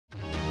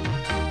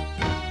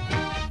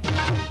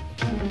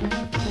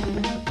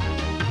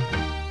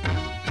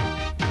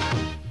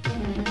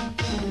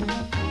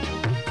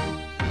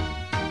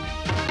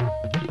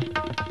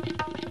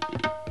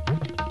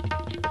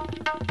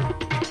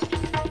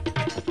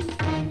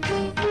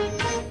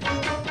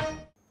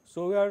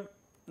So, we are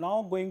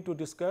now going to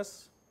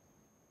discuss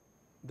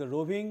the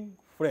roving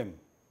frame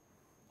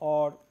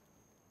or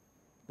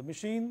the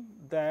machine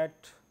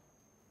that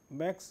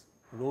makes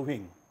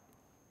roving.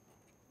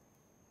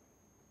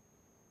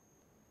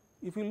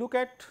 If you look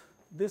at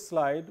this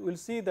slide, we will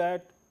see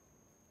that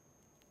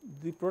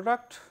the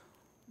product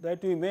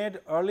that we made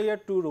earlier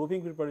to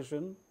roving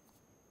preparation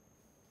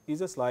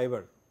is a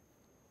sliver.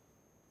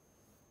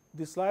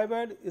 The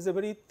sliver is a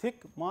very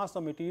thick mass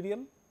of material.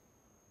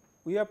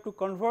 We have to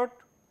convert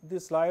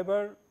this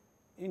sliver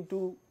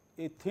into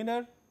a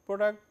thinner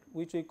product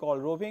which we call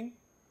roving.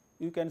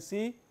 You can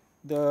see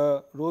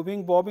the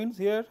roving bobbins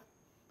here,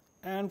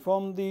 and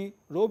from the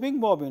roving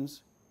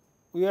bobbins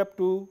we have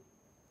to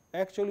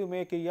actually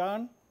make a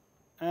yarn,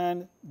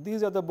 and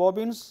these are the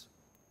bobbins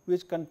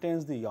which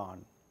contains the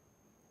yarn.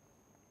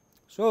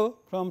 So,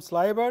 from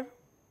sliver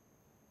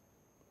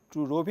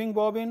to roving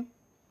bobbin,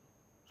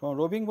 from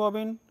roving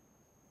bobbin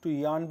to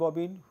yarn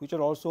bobbin, which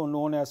are also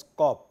known as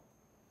cop.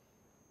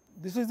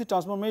 This is the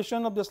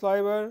transformation of the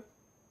sliver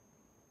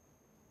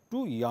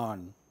to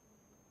yarn,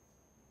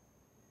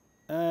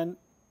 and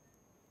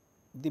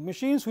the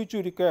machines which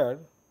you require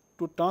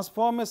to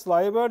transform a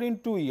sliver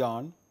into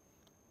yarn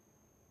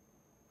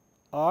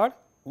are,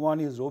 one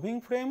is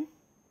roving frame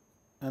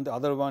and the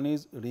other one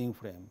is ring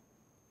frame.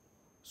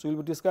 So, we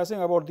will be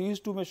discussing about these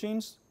two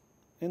machines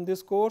in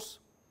this course.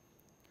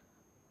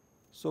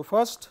 So,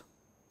 first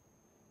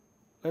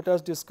let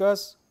us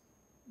discuss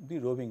the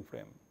roving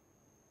frame,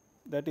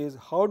 that is,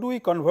 how do we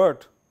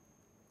convert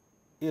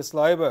a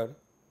sliver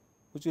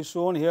which is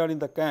shown here in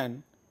the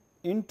can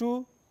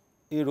into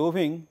a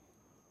roving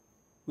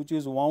which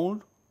is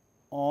wound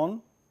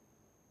on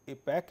a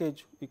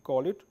package, we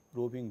call it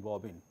roving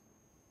bobbin.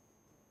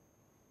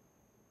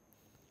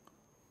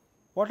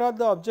 What are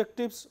the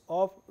objectives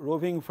of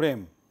roving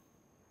frame?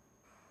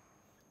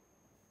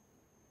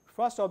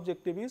 First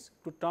objective is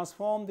to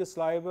transform the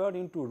sliver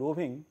into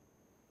roving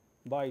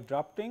by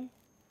drafting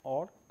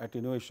or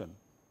attenuation.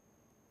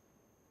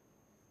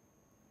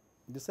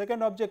 The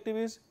second objective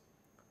is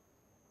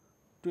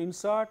to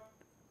insert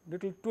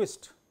little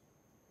twist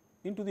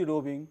into the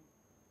roving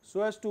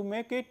so as to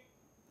make it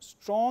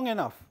strong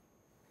enough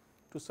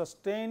to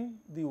sustain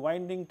the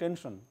winding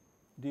tension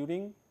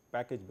during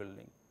package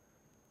building.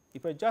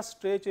 If I just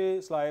stretch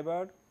a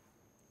sliver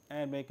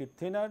and make it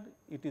thinner,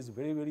 it is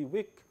very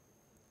weak,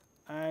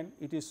 and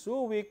it is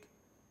so weak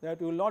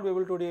that you will not be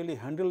able to really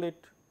handle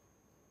it,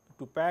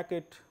 to pack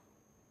it,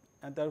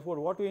 and therefore,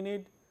 what we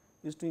need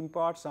is to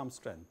impart some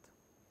strength,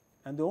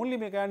 and the only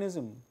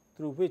mechanism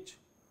through which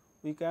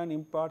we can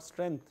impart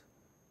strength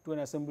to an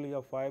assembly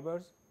of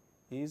fibers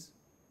is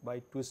by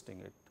twisting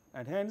it,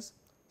 and hence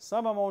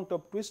some amount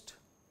of twist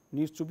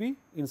needs to be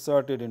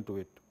inserted into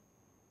it.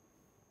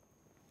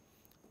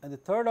 And the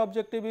third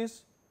objective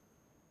is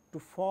to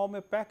form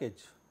a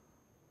package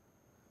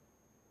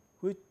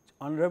which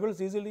unravels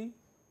easily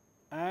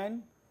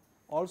and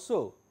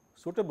also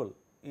suitable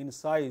in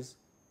size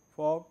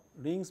for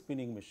ring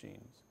spinning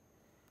machines.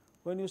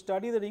 When you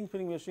study the ring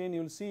spinning machine,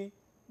 you will see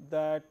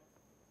that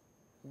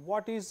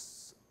what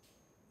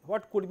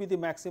could be the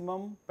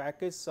maximum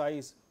package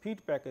size,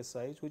 feed package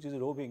size, which is a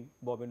roving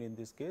bobbin in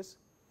this case,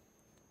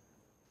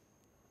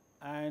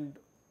 and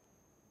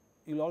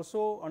you will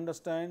also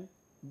understand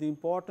the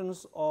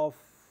importance of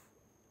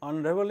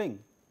unraveling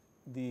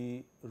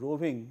the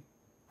roving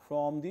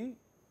from the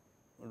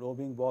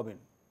roving bobbin.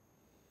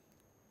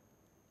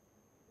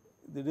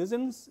 The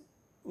reasons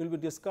will be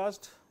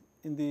discussed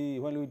in the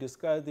when we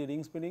discuss the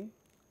ring spinning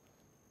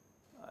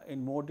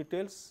in more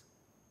details,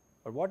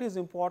 but what is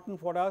important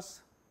for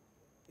us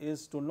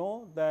is to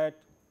know that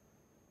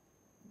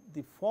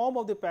the form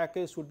of the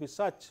package should be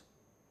such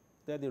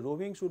that the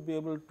roving should be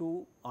able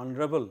to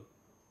unravel,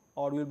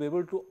 or we will be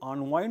able to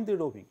unwind the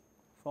roving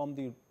from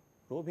the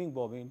roving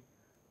bobbin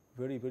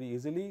very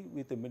easily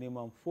with a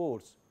minimum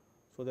force,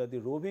 so that the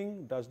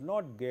roving does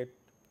not get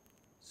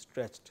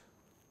stretched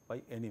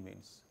by any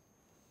means.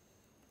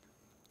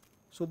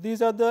 So,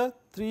 these are the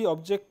three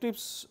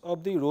objectives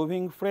of the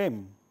roving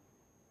frame.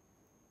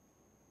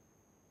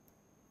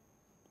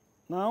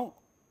 Now,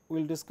 we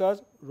will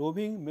discuss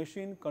roving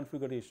machine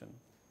configuration.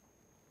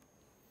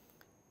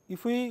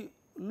 If we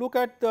look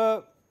at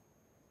the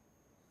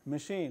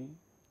machine,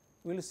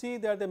 we will see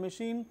that the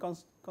machine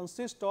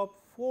consists of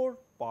 4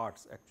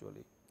 parts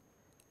actually.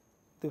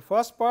 The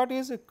first part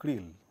is a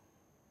creel,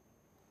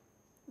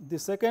 the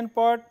second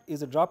part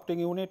is a drafting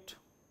unit,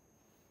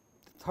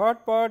 the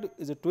third part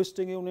is a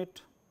twisting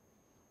unit,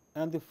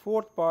 and the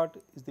fourth part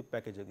is the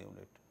packaging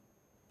unit.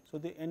 So,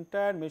 the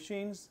entire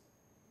machines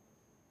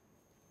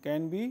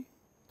can be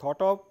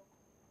thought of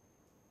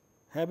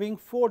having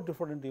 4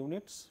 different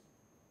units: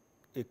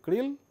 a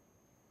creel,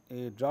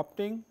 a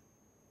drafting,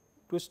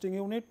 twisting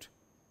unit,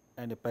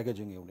 and a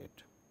packaging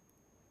unit.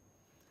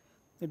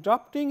 The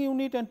drafting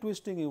unit and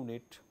twisting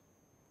unit,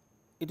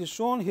 it is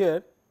shown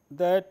here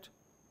that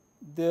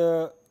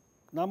the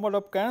number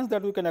of cans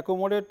that we can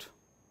accommodate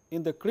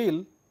in the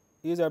creel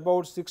is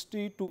about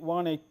 60 to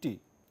 180.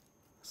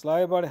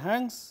 Sliver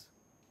hangs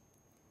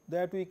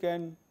that we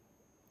can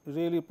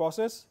really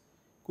process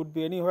could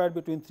be anywhere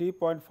between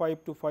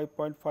 3.5 to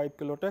 5.5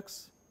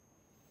 kilotex.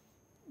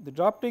 The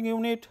drafting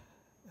unit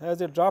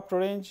has a draft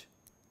range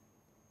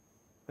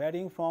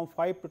varying from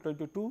 5 to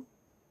 22.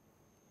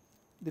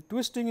 The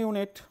twisting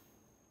unit,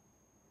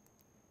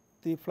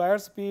 the flyer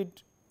speed,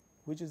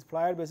 which is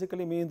flyer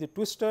basically means the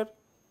twister,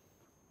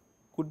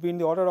 could be in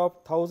the order of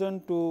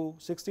 1000 to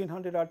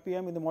 1600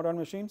 rpm in the modern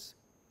machines,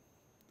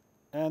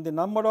 and the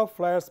number of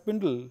flyer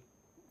spindle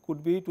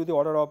could be to the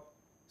order of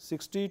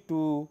 60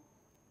 to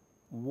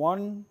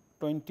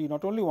 120,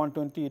 not only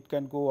 120, it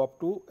can go up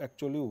to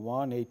actually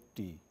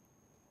 180.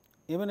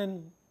 Even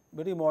in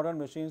very modern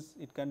machines,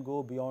 it can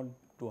go beyond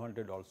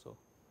 200 also.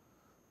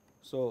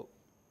 So,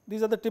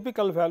 these are the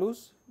typical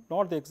values,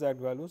 not the exact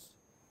values.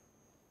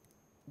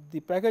 The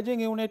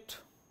packaging unit,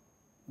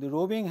 the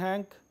roving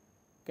hank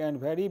can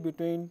vary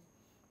between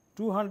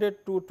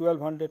 200 to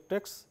 1200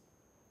 tex,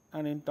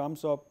 and in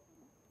terms of,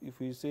 if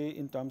we say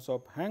in terms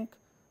of hank,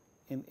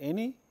 in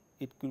any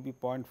it could be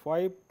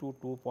 0.5 to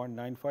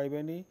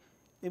 2.95 NE.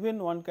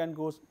 Even one can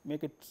go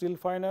make it still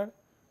finer,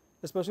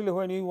 especially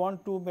when you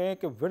want to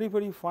make a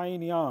very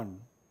fine yarn,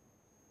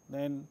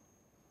 then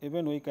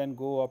even we can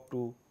go up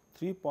to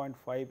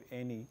 3.5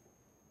 NE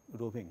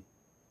roving.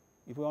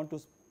 If we want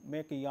to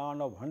make a yarn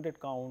of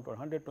 100 count or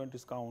 120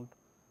 count,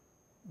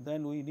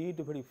 then we need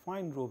a very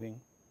fine roving,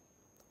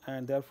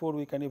 and therefore,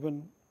 we can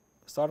even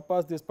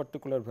surpass this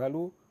particular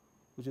value,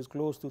 which is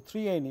close to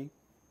 3 NE.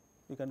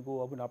 We can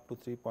go up to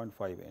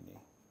 3.5 NE.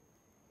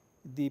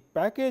 The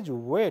package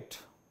weight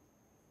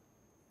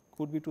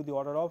could be to the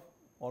order of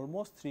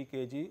almost 3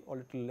 kg or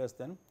little less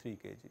than 3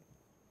 kg.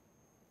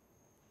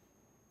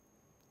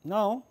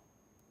 Now,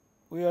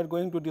 we are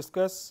going to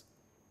discuss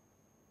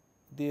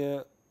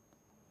the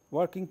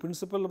working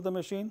principle of the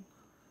machine.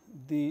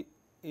 The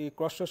a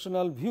cross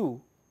sectional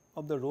view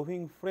of the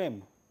roving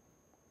frame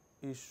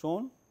is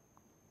shown,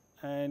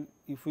 and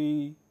if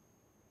we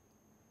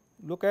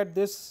look at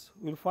this,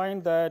 we will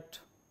find that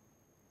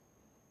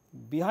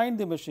behind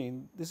the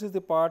machine, this is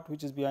the part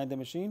which is behind the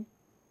machine,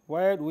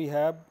 where we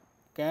have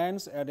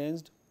cans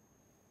arranged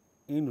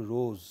in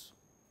rows.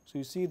 So,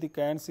 you see the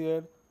cans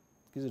here,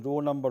 this is row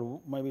number,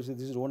 maybe this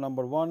is row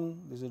number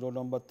 1, this is row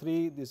number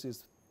 3, this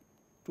is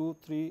 2,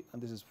 3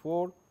 and this is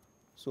 4.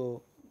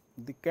 So,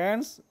 the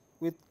cans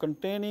with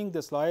containing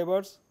the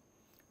slivers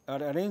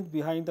are arranged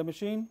behind the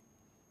machine,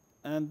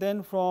 and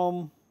then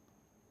from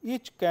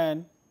each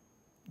can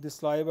the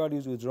sliver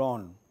is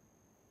withdrawn,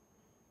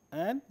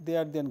 and they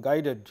are then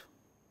guided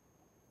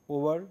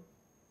over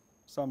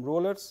some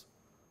rollers,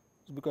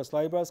 because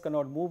slivers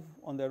cannot move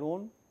on their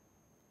own.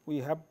 We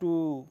have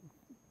to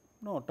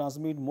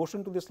transmit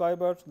motion to the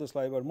sliver, so the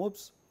sliver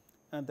moves,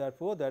 and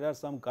therefore, there are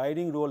some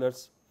guiding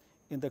rollers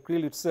in the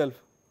creel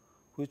itself,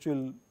 which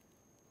will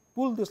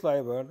pull the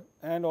sliver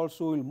and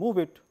also will move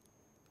it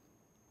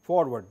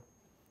forward,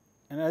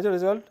 and as a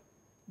result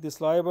the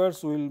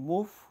slivers will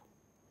move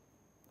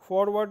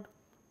forward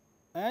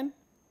and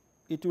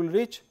it will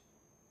reach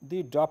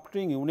the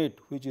drafting unit,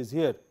 which is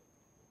here.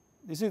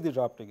 This is the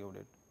drafting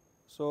unit.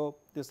 So,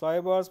 the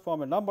slivers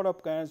form a number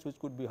of cans, which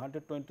could be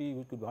 120,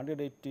 which could be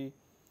 180,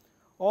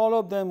 all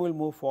of them will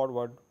move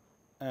forward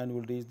and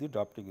will reach the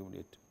drafting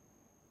unit.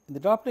 In the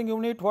drafting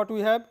unit, what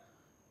we have?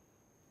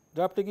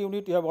 Drafting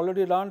unit you have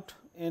already learnt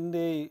in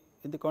the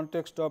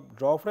context of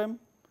draw frame.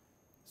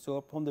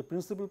 So, from the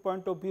principal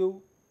point of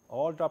view,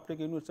 all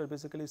drafting units are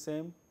basically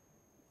same.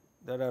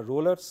 There are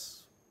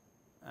rollers,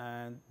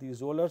 and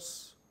these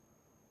rollers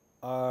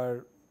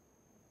are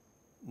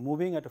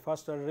moving at a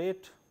faster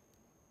rate.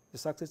 The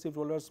successive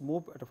rollers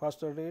move at a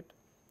faster rate,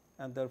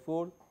 and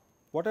therefore,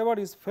 whatever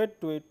is fed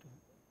to it,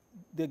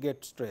 they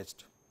get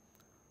stretched.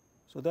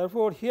 So,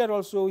 therefore, here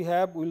also we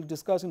will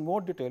discuss in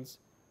more details.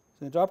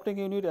 So, in the drafting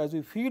unit, as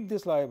we feed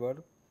this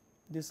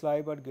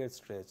sliver gets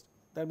stretched.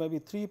 There may be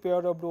 3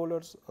 pair of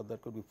rollers, or there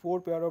could be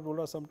 4 pair of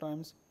rollers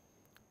sometimes.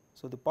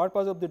 So, the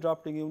purpose of the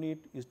drafting unit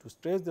is to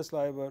stretch the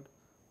sliver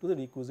to the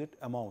requisite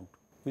amount,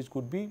 which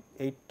could be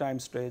 8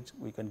 times stretch,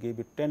 we can give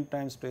it 10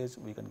 times stretch,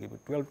 we can give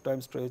it 12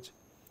 times stretch.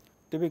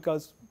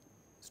 Typical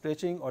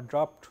stretching or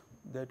draft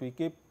that we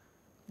keep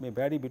may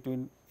vary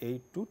between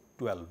 8 to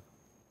 12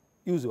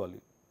 usually.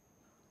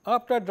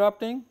 After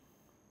drafting,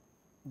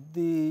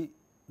 the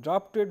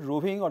drafted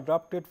roving or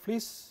drafted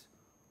fleece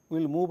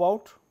will move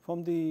out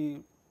from the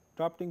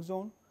drafting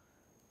zone.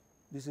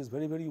 This is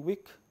very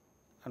weak,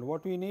 and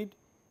what we need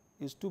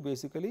is to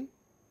basically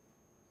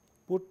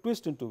put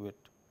twist into it.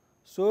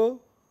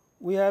 So,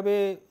 we have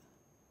a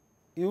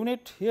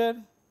unit here,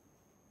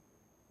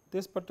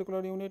 this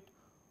particular unit,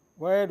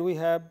 where we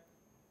have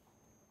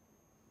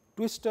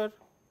twister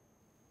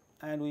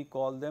and we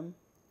call them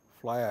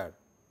flyer.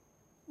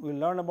 We will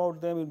learn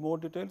about them in more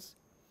details.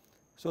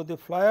 So, the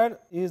flyer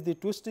is the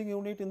twisting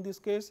unit in this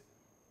case.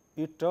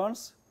 It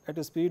turns at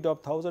a speed of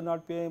 1000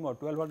 rpm or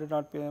 1200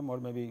 rpm or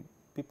maybe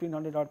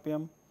 1500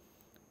 rpm,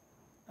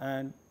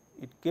 and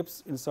it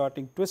keeps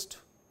inserting twist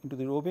into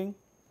the roving,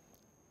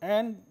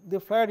 and the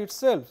flyer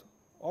itself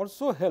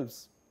also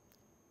helps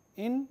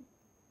in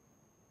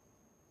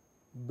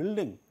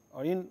building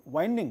or in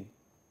winding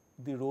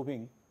the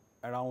roving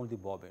around the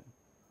bobbin.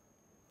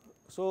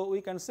 So,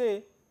 we can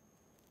say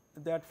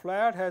that fly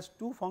ash has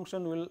two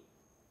functions, we will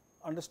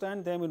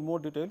understand them in more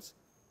details.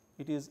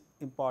 It is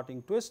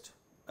imparting twist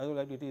as well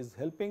as it is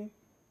helping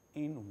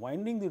in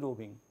winding the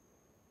roving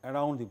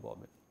around the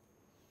bobbin.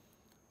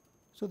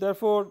 So,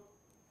 therefore,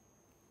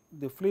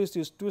 the fleece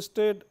is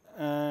twisted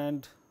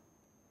and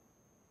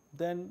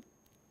then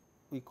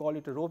we call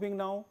it a roving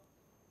now,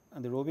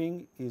 and the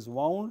roving is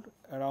wound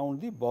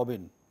around the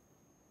bobbin.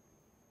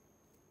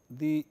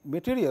 The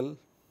material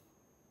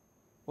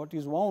what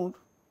is wound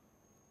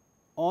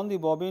on the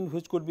bobbin,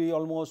 which could be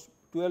almost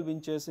 12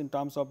 inches in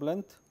terms of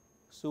length.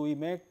 So, we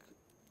make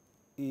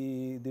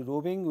the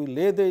roving, we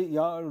lay the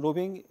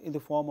roving in the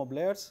form of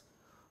layers.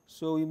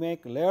 So, we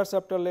make layers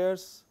after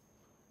layers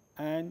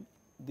and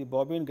the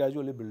bobbin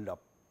gradually build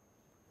up.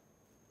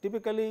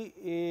 Typically,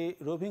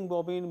 a roving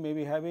bobbin may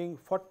be having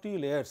 40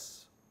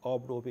 layers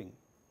of roving.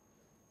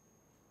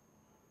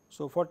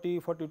 So, 40,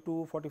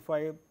 42,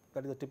 45,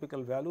 that is the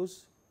typical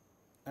values,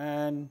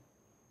 and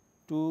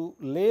to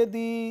lay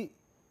the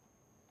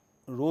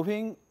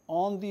roving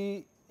on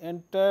the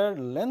entire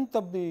length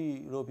of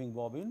the roving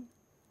bobbin,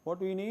 what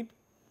we need?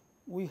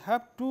 We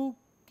have to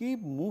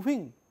keep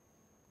moving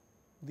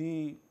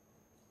the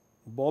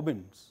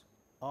bobbins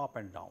up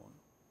and down.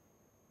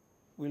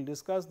 We will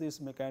discuss this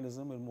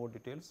mechanism in more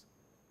details,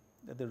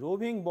 that the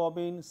roving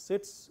bobbin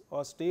sits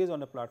or stays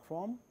on a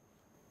platform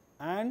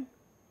and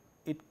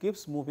it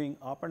keeps moving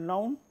up and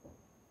down,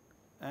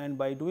 and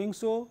by doing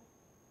so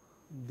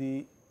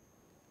the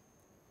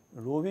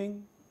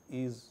roving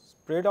is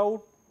spread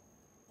out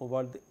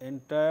over the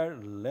entire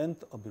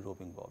length of the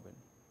roving bobbin,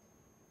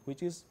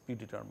 which is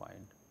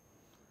predetermined.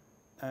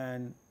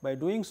 And by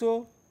doing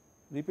so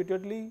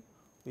repeatedly,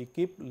 we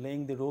keep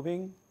laying the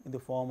roving in the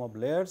form of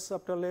layers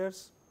after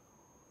layers,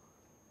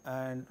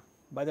 and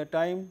by the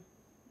time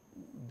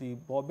the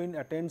bobbin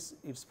attains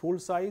its full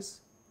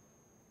size,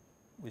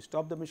 we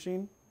stop the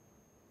machine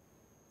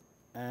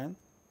and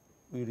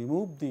we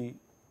remove the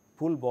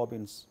full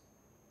bobbins,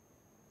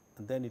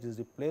 and then it is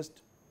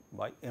replaced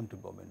by empty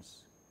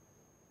bobbins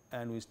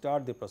and we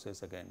start the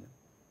process again.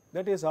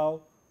 That is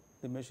how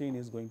the machine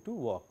is going to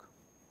work.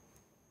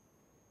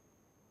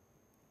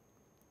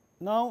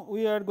 Now,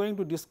 we are going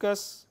to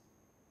discuss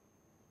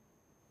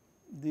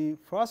the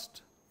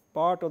first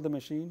part of the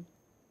machine,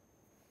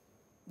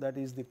 that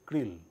is the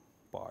creel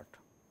part.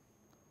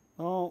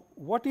 Now,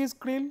 what is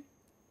creel?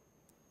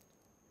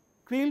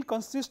 Creel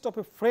consists of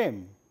a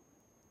frame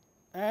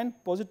and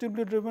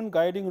positively driven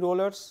guiding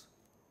rollers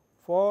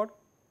for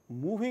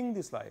moving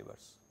the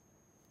slivers.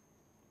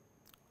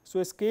 So,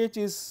 a sketch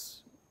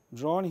is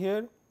drawn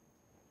here.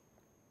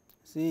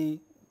 See,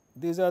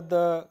 these are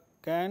the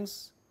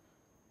cans.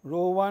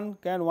 Row 1,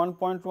 can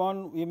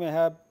 1.1, we may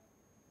have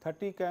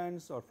 30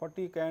 cans or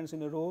 40 cans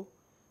in a row.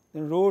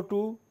 Then row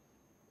 2,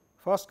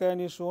 first can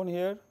is shown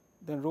here.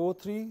 Then row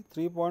 3,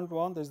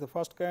 3.1, that is the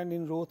first can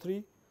in row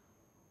 3.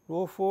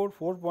 Row 4,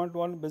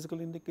 4.1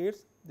 basically indicates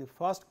the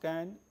first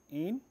can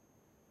in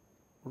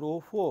row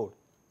 4.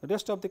 The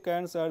rest of the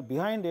cans are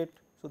behind it,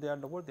 so they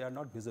are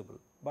not visible,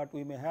 but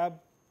we may have,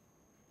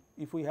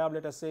 if we have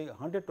let us say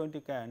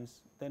 120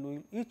 cans,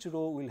 then each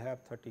row will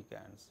have 30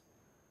 cans.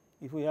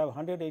 If we have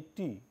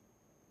 180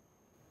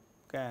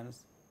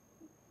 cans,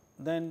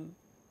 then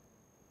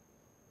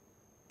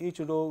each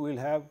row will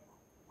have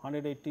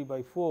 180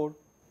 by 4,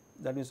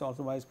 that means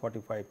also means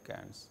 45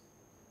 cans,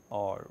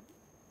 or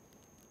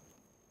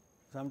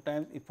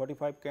sometimes if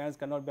 45 cans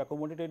cannot be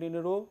accommodated in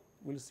a row,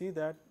 we will see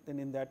that, then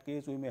in that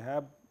case we may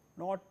have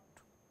not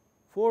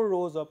 4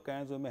 rows of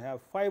cans, we may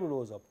have 5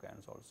 rows of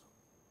cans also.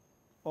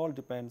 All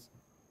depends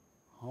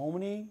how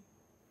many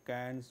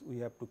cans we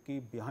have to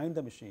keep behind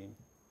the machine,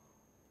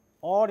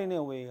 or in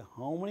a way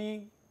how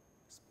many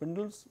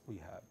spindles we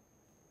have.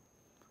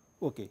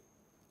 Okay.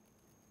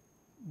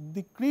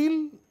 The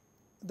creel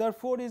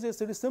therefore is a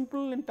very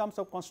simple in terms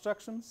of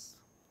constructions.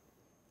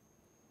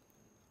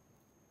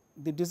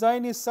 The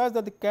design is such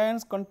that the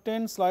cans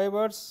contain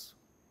slivers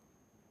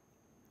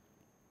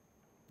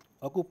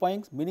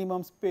occupying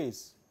minimum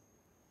space.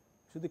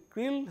 So, the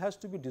creel has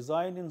to be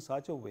designed in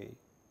such a way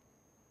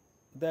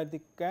that the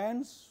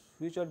cans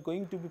which are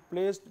going to be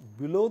placed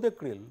below the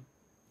creel,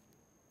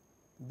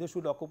 they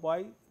should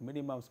occupy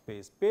minimum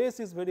space.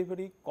 Space is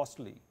very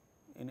costly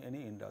in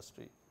any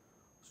industry.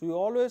 So, we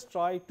always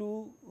try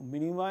to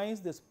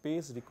minimize the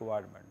space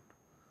requirement.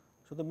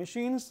 So, the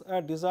machines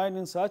are designed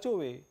in such a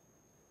way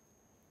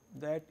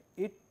that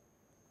it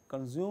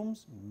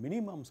consumes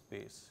minimum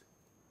space.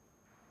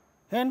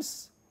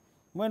 Hence,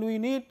 when we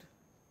need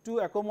to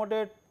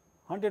accommodate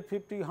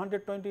 150,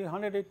 120,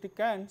 180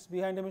 cans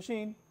behind a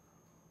machine,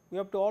 we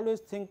have to always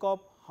think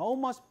of how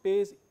much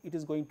space it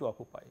is going to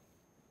occupy.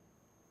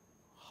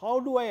 How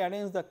do I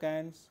arrange the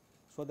cans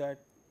so that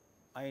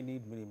I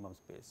need minimum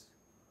space?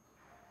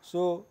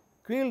 So,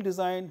 creel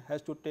design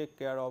has to take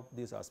care of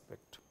this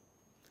aspect.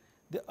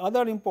 The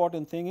other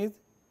important thing is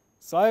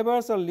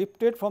slivers are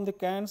lifted from the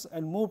cans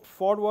and moved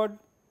forward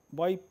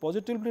by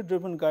positively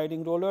driven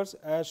guiding rollers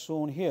as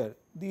shown here.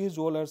 These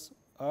rollers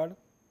are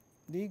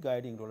the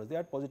guiding rollers. They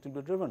are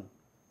positively driven,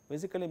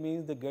 basically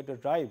means they get a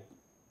drive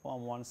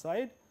from one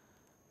side,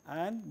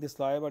 and this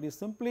sliver is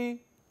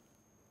simply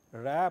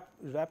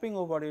wrapping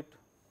over it,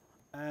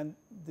 and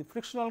the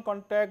frictional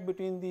contact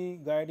between the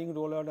guiding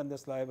roller and the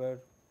sliver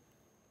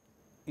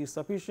is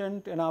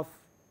sufficient enough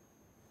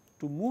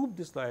to move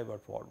the sliver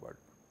forward.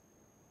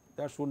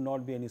 There should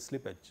not be any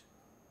slippage.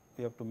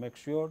 We have to make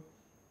sure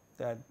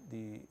that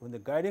when the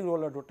guiding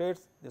roller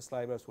rotates, the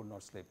sliver should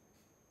not slip.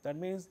 That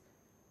means,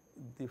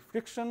 the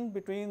friction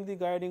between the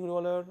guiding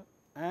roller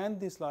and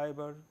the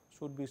sliver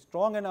should be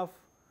strong enough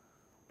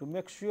to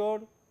make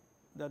sure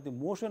that the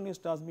motion is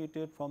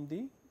transmitted from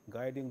the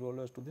guiding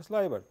rollers to the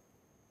sliver.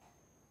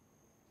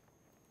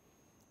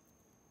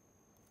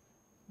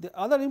 The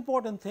other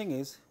important thing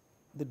is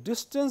the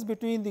distance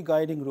between the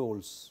guiding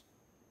rolls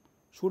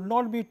should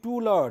not be too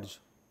large,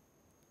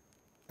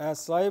 as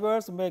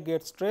slivers may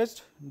get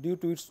stretched due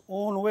to its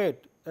own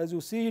weight. As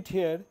you see it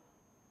here,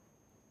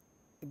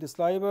 the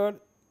sliver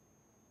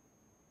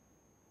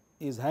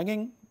is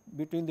hanging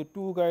between the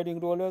two guiding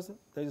rollers,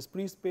 there is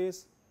free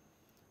space,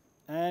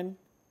 and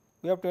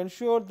we have to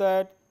ensure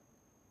that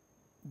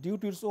due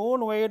to its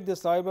own weight the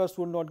sliver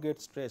should not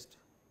get stretched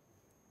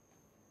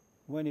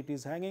when it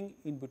is hanging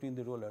in between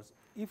the rollers.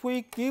 If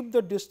we keep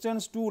the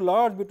distance too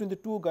large between the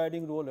two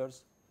guiding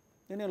rollers,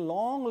 then a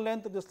long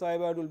length of the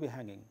sliver will be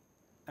hanging,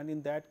 and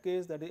in that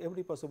case there is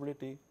every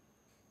possibility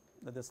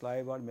that the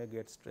sliver may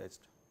get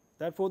stretched.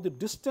 Therefore, the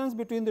distance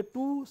between the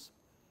two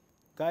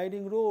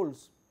guiding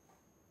rolls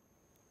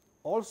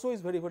also is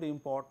very, very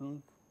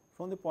important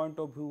from the point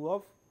of view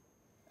of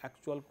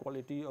actual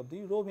quality of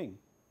the roving.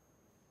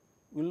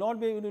 We will not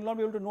be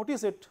able to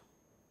notice it.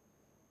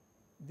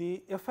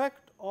 The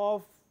effect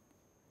of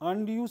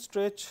undue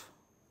stretch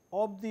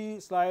of the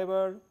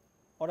sliver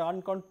or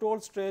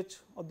uncontrolled stretch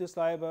of the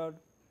sliver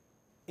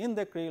in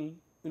the krill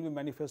will be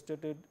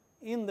manifested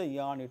in the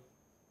yarn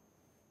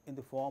in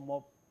the form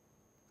of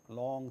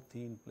long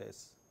thin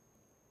place.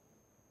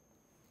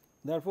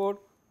 Therefore,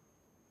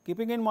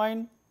 keeping in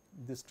mind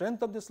the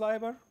strength of the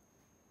sliver,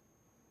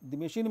 the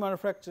machine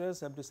manufacturers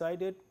have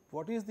decided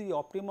what is the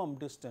optimum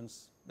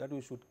distance that we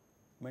should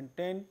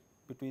maintain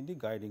between the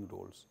guiding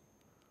rolls.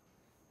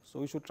 So,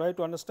 we should try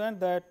to understand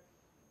that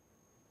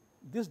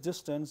this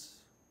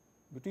distance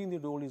between the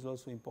roll is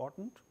also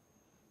important,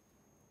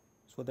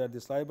 so that the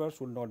sliver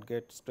should not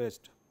get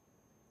stretched.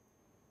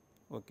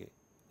 Okay.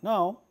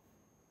 Now,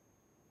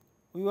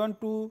 we want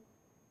to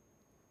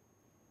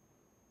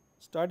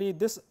study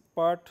this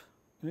part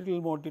in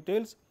little more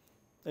details,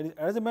 that is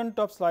arrangement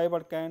of sliver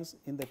cans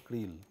in the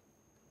krill.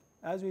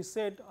 As we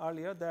said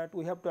earlier that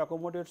we have to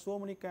accommodate so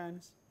many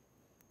cans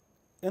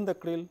in the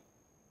krill.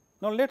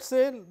 Now, let us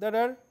say there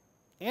are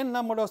n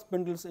number of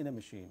spindles in a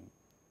machine.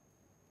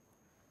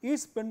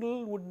 Each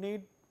spindle would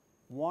need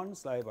one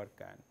sliver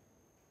can.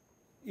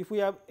 If we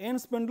have n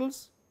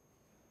spindles,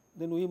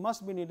 then we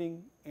must be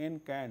needing n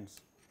cans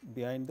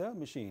behind the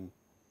machine.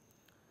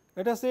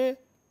 Let us say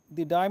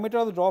the diameter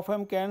of the drop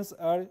hem cans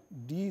are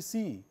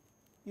dc.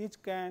 Each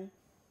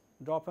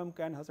drop hem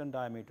can has a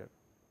diameter.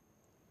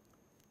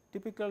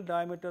 Typical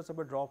diameters of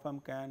a drop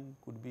hem can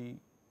could be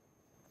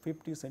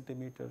 50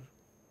 centimeter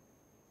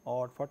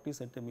or 40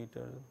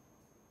 centimeter,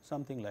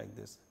 something like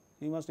this.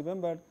 You must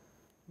remember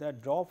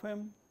that drop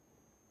hem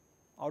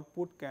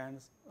output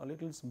cans are a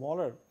little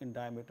smaller in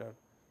diameter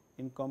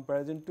in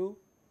comparison to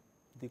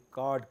the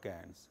card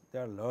cans, they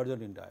are larger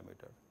in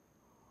diameter,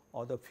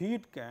 or the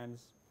feed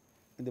cans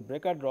in the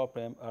breaker drop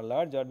hem are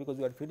larger because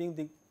we are feeding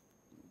the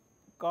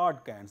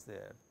card cans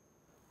there.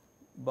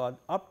 But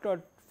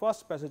after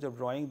first passage of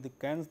drawing, the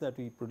cans that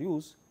we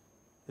produce,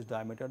 its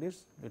diameter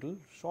is little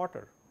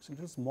shorter, it is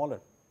little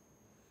smaller.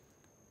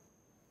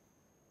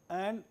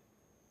 And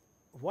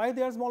why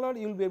they are smaller,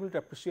 you will be able to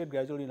appreciate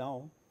gradually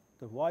now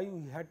that why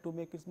we had to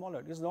make it smaller.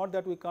 It is not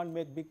that we can't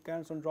make big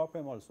cans on drop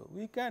hem also,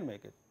 we can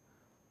make it,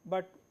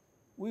 but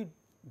we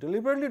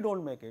deliberately do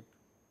not make it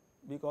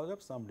because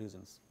of some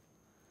reasons.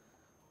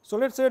 So,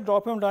 let us say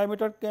drop hem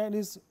diameter can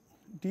is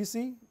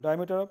dc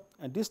diameter,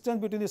 and distance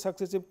between the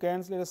successive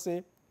cans let us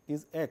say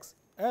is x,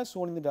 as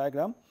shown in the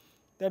diagram,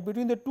 that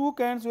between the two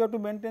cans we have to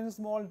maintain a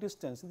small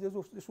distance,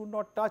 they should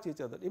not touch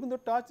each other. Even though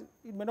touch,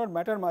 it may not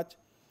matter much,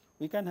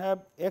 we can have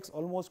x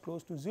almost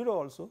close to 0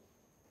 also,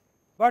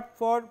 but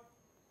for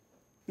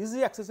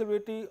easy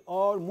accessibility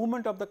or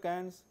movement of the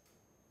cans,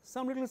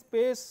 some little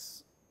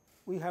space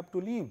we have to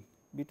leave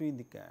between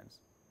the cans.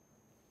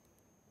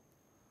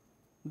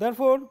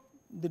 Therefore,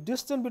 the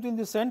distance between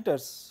the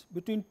centers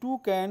between two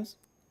cans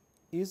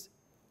is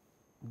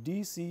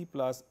dc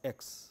plus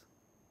x,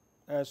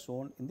 as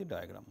shown in the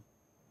diagram.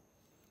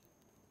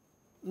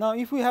 Now,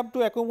 if we have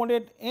to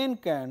accommodate n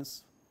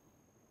cans,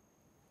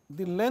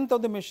 the length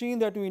of the machine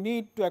that we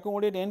need to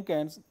accommodate n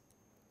cans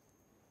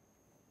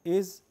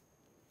is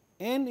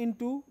n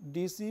into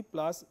dc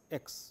plus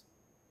x.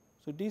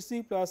 So,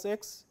 dc plus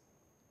x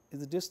is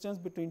the distance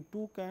between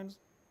two cans.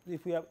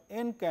 If we have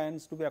n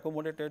cans to be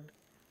accommodated,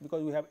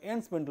 because we have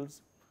n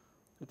spindles,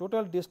 the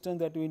total distance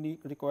that we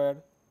require,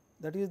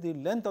 that is the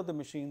length of the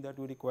machine that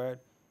we require,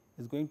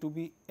 is going to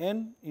be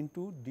n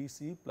into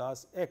dc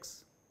plus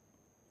x.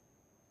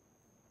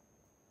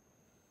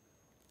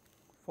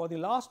 For the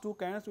last two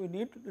cans we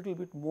need little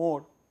bit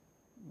more,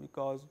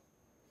 because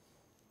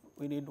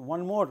we need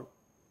one more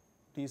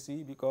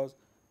dc, because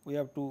we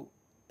have to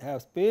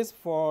have space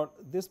for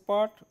this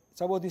part.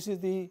 Suppose this is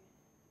the,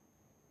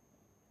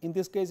 in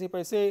this case if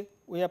I say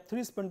we have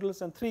 3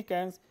 spindles and 3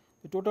 cans,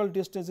 the total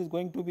distance is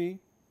going to be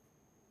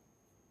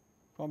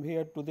from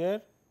here to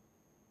there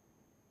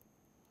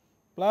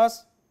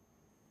plus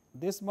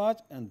this much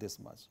and this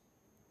much,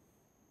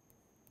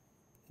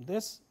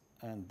 this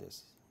and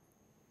this.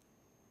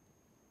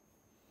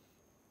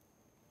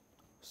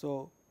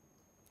 So,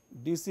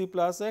 dc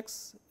plus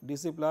x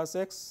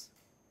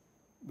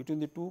between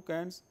the two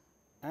cans,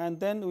 and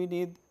then we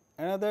need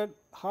another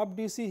half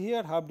dc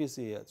here, half dc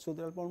here. So,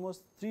 there are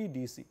almost 3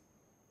 dc.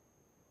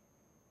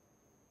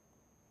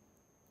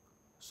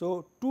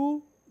 So,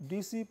 2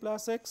 dc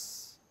plus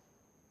x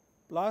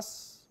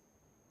plus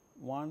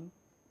 1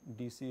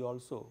 dc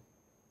also.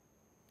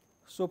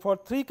 So, for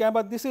 3 cans,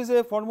 but this is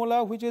a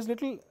formula which is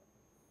little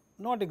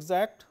not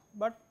exact,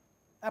 but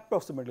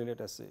approximately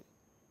let us say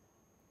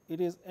it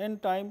is n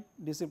time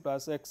dc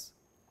plus x.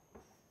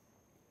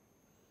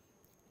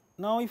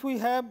 Now, if we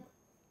have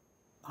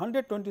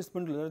 120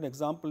 spindles, as an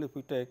example if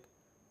we take,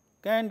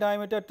 can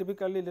diameter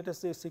typically let us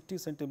say 60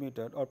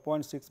 centimeter or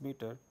 0.6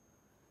 meter,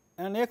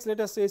 and x let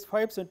us say is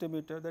 5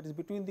 centimeter, that is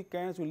between the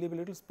cans we leave a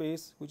little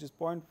space which is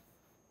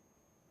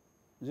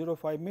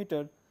 0.05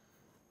 meter,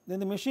 then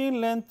the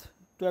machine length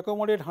to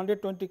accommodate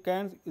 120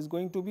 cans is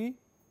going to be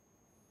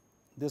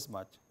this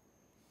much,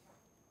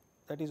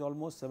 that is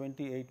almost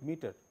 78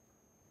 meter.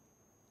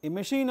 A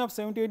machine of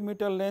 78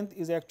 meter length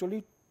is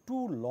actually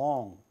too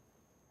long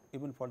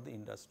even for the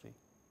industry.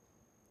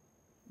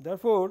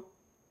 Therefore,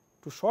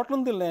 to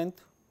shorten the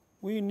length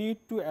we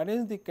need to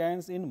arrange the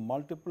cans in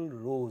multiple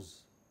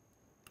rows.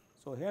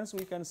 So, hence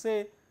we can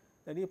say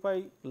that if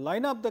I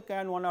line up the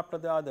can one after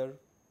the other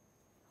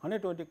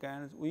 120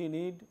 cans, we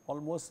need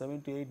almost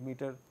 78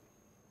 meter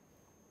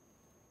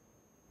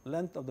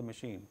length of the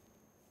machine,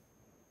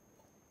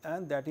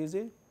 and that is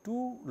a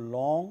too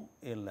long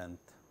a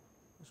length.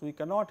 So, we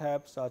cannot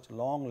have such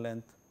long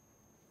length.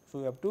 So,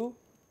 we have to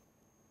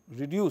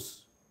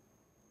reduce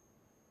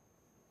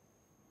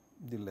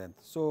the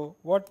length. So,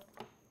 what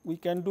we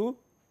can do,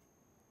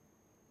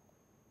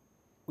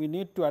 we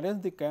need to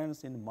arrange the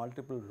cans in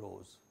multiple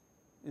rows.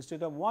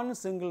 Instead of one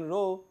single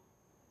row,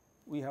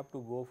 we have to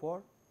go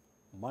for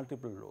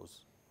multiple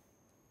rows.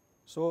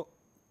 So,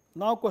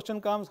 now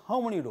question comes,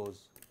 how many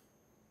rows?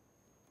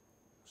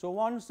 So,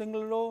 one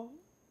single row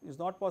is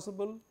not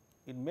possible,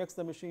 it makes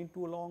the machine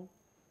too long.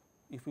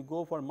 If we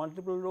go for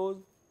multiple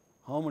rows,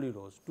 how many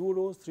rows? 2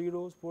 rows, 3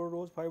 rows, 4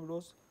 rows, 5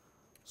 rows.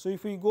 So,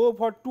 if we go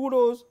for 2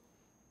 rows,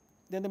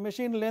 then the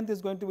machine length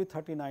is going to be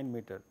 39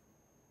 meter.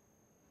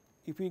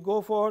 If we go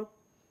for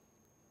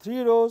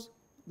 3 rows,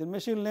 the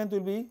machine length will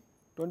be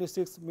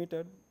 26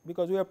 meter,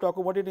 because we have to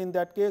accommodate in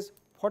that case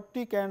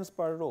 40 cans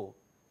per row.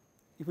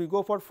 If we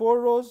go for 4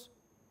 rows,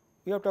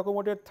 we have to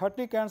accommodate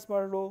 30 cans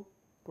per row,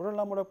 total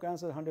number of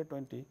cans is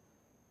 120,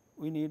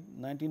 we need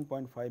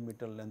 19.5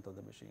 meter length of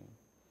the machine.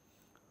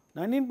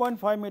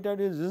 19.5 meter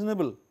is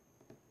reasonable,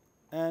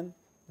 and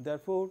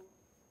therefore,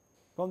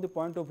 from the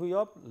point of view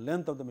of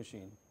length of the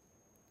machine,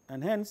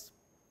 and hence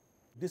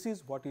this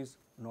is what is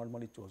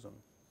normally chosen.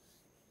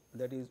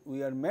 That is,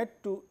 we are made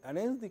to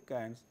arrange the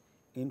cans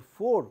in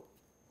 4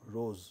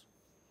 rows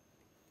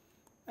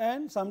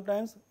and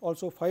sometimes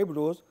also 5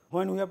 rows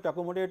when we have to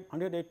accommodate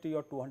 180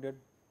 or 200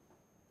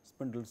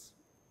 spindles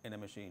in a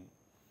machine.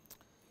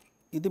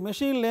 If the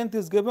machine length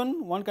is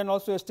given, one can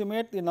also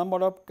estimate the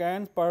number of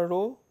cans per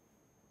row.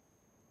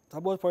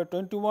 Suppose for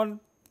 21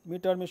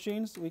 meter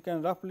machines, we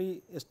can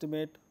roughly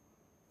estimate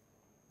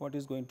what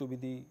is going to be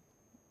the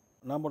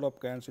number of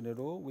cans in a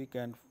row. We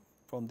can,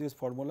 from this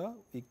formula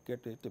we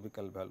get a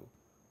typical value.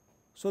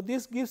 So,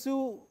 this gives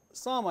you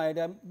some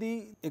idea.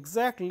 The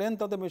exact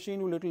length of the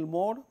machine will little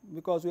more,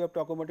 because we have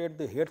to accommodate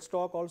the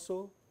headstock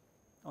also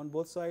on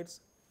both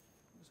sides.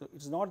 So,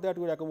 it is not that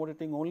we are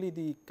accommodating only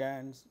the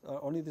cans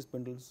only the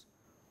spindles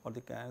or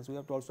the cans, we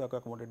have to also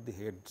accommodate the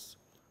heads.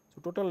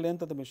 So, total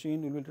length of the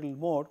machine will be little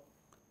more,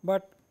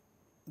 but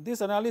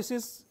this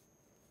analysis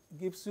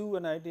gives you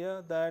an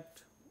idea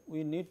that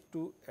we need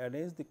to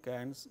arrange the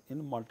cans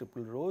in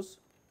multiple rows,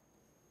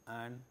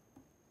 and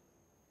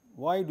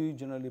why do you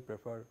generally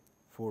prefer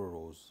 4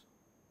 rows.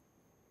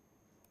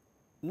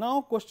 Now,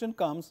 question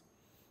comes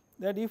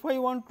that if I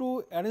want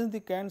to arrange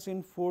the cans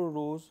in 4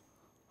 rows,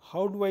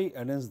 how do I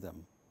arrange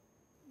them?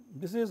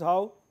 This is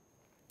how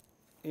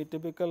a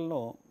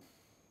typical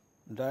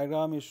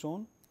diagram is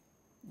shown,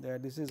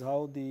 that this is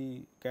how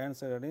the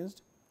cans are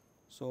arranged.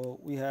 So,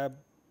 we have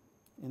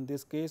in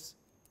this case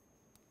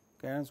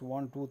cans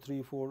 1, 2,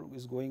 3, 4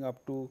 is going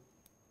up to,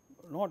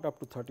 not up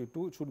to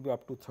 32, it should be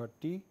up to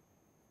 30,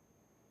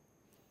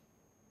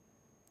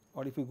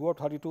 or if you go up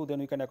 32,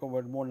 then you can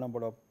accommodate more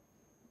number of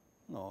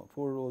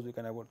 4 rows we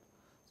can avoid.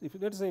 So,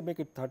 if let us say make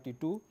it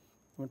 32,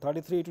 from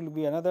 33 it will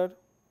be another,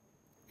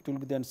 it will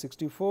be then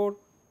 64,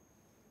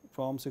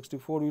 from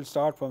 64 we will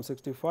start from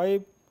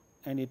 65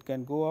 and it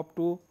can go up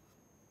to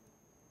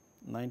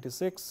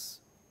 96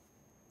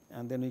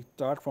 and then we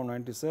start from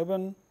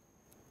 97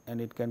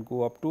 and it can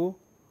go up to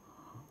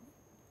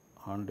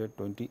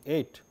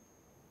 128.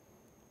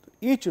 So,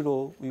 each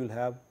row we will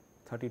have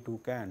 32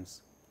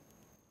 cans.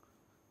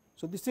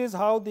 So, this is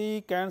how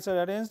the cans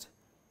are arranged.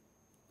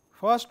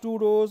 First two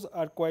rows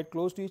are quite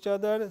close to each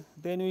other,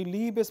 then we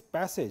leave a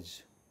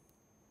passage.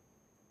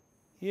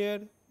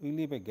 Here we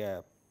leave a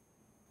gap.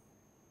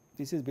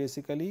 This is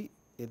basically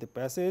the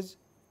passage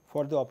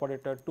for the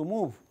operator to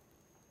move,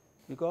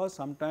 because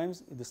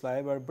sometimes if the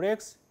sliver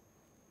breaks,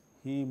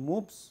 he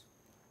moves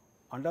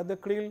under the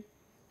creel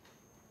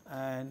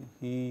and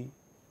he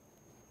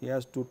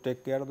has to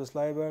take care of the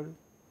sliver,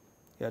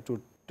 he has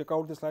to take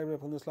out the sliver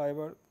from the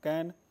sliver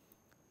can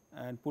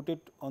and put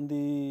it on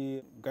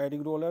the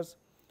guiding rollers.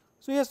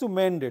 So, he has to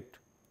mend it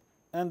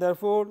and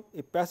therefore,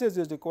 a passage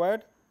is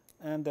required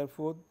and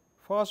therefore,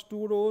 first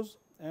two rows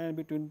and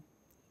between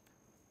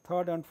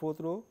third and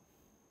fourth row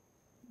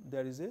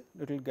there is a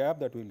little gap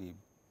that we leave.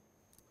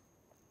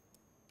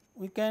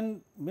 We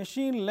can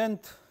machine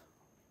length,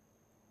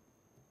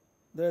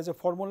 there is a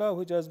formula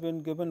which has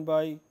been given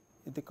by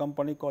the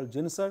company called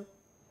Ginser.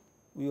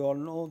 We all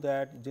know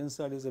that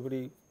Ginser is a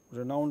very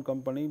renowned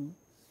company,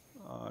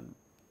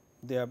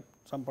 they have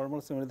some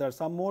formulas similar. There are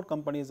some more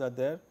companies are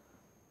there,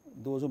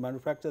 those who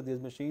manufacture these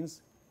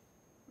machines,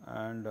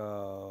 and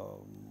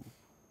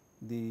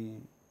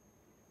the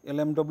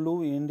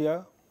LMW in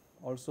India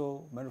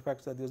also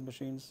manufacture these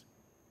machines.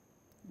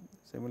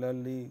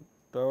 Similarly,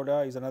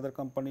 Toyota is another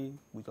company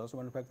which also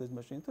manufactures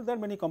machines. So, there are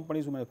many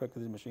companies who manufacture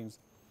these machines.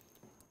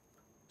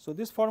 So,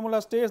 this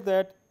formula states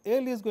that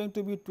L is going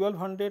to be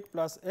 1200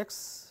 plus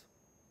X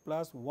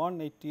plus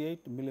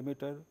 188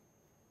 millimeter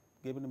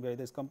given by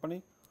this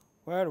company,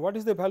 where what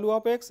is the value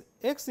of X?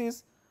 X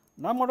is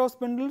number of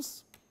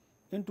spindles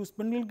into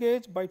spindle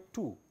gauge by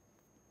 2.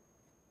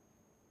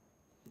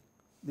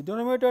 The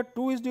denominator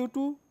 2 is due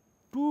to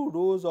 2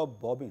 rows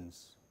of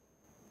bobbins,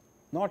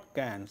 not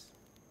cans,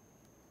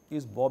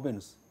 is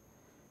bobbins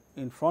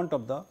in front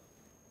of the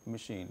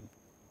machine.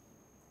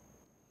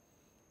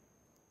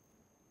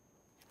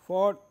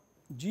 For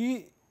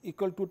G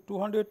equal to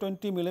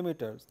 220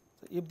 millimeters,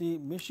 if the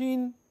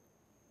machine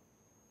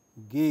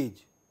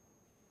gauge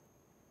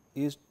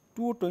is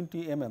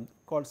 220 mm,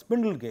 called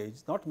spindle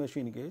gauge, not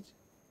machine gauge,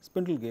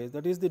 spindle gauge,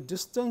 that is the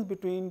distance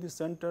between the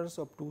centers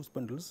of two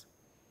spindles,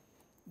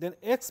 then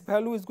X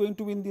value is going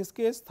to be in this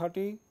case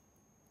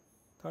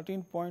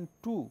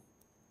 13.2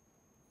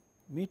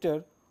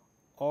 meter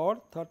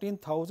or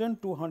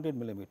 13,200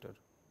 millimeter.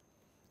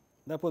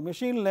 Therefore,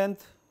 machine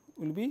length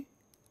will be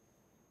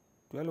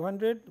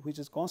 1200, which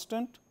is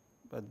constant,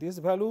 but this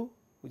value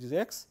which is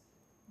X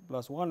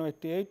plus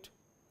 188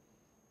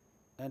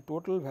 and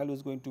total value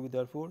is going to be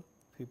therefore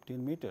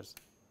 15 meters.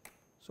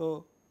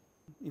 So,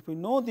 if we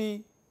know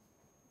the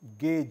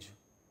gauge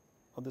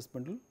of the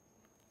spindle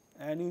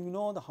and we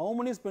know how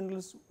many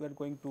spindles we are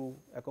going to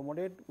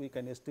accommodate, we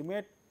can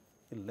estimate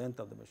the length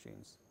of the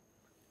machines.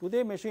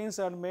 Today, machines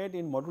are made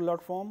in modular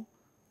form.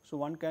 So,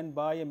 one can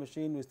buy a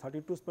machine with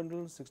 32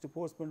 spindles,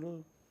 64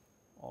 spindles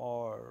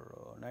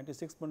or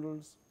 96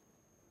 spindles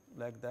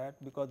like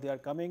that, because they are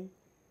coming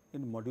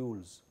in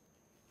modules.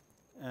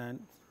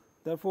 And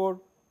therefore,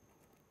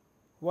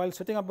 while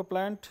setting up a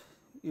plant,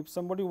 if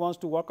somebody wants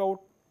to work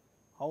out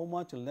how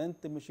much length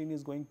the machine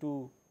is going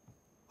to,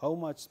 how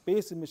much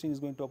space the machine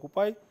is going to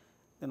occupy,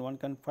 then one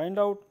can find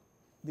out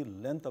the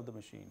length of the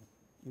machine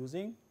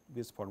using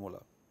this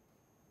formula.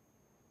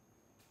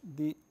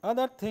 The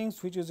other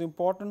things which is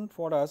important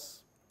for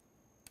us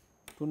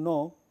to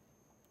know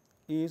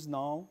is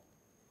now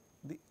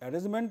the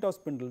arrangement of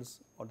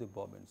spindles or the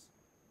bobbins.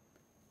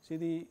 See,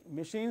 the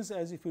machines,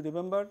 as if you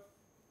remember,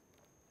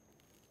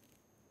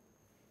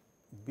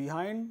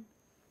 behind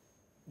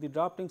the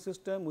drafting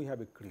system we have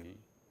a creel,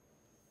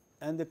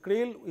 and the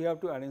creel we have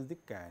to arrange the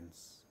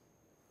cans.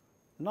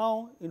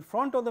 Now, in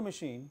front of the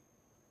machine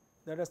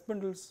there are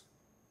spindles,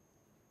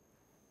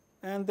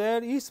 and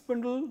there each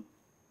spindle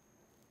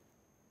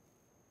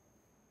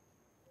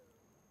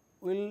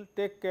will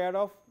take care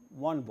of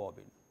one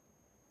bobbin,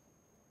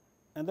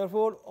 and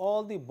therefore,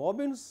 all the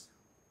bobbins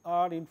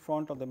are in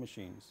front of the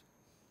machines.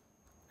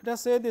 Let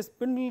us say the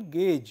spindle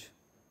gauge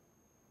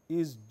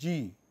is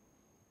G,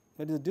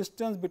 that is the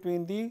distance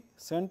between the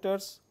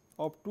centers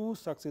of two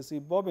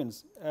successive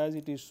bobbins, as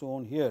it is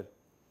shown here.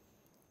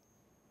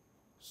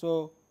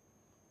 So,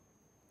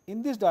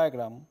 in this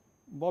diagram,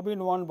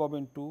 bobbin 1,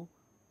 bobbin 2,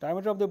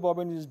 diameter of the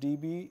bobbin is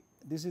dB,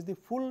 this is the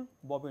full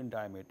bobbin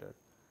diameter,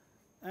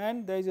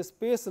 and there is a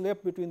space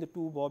left between the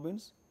two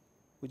bobbins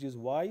which is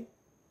y,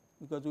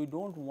 because we do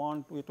not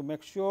want, we have to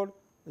make sure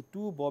the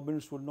two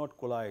bobbins should not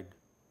collide.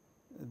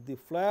 The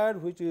flare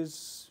which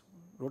is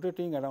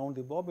rotating around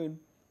the bobbin,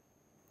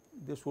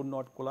 they should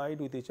not collide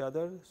with each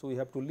other. So, we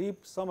have to leave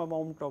some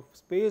amount of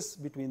space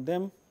between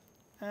them,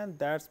 and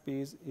that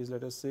space is,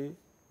 let us say,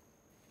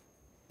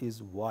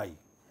 is y.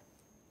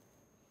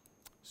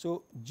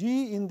 So,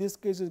 G in this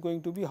case is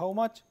going to be how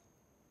much?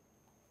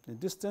 the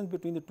distance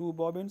between the two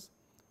bobbins.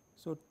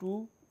 So,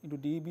 2 into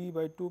dB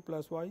by 2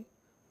 plus y.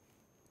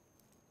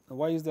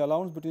 Y is the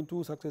allowance between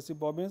two successive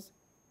bobbins.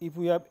 If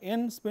we have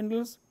n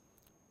spindles,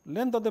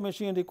 length of the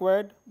machine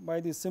required by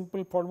the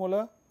simple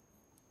formula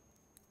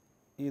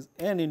is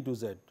n into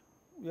z.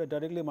 We are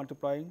directly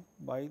multiplying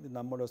by the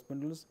number of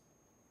spindles.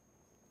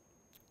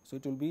 So,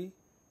 it will be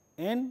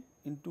n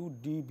into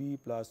dB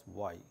plus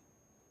y,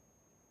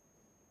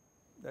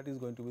 that is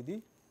going to be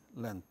the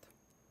length.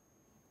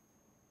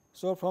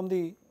 So, from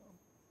the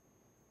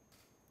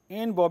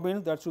n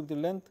bobbins, that should be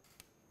the length.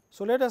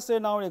 So, let us say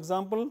now an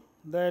example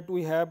that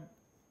we have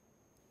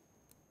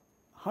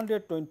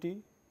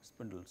 120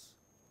 spindles,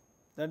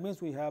 that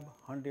means we have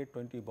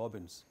 120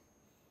 bobbins,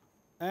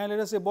 and let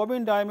us say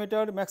bobbin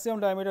diameter, maximum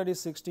diameter is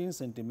 16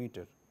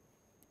 centimeter.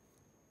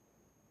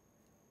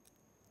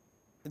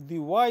 The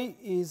y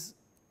is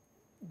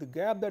the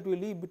gap that we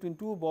leave between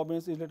two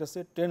bobbins is, let us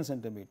say, 10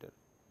 centimeter.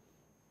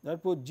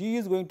 Therefore, G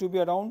is going to be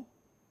around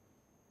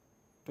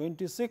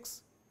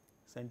 26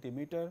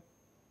 centimeter,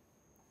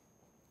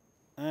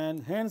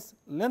 and hence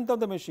length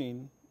of the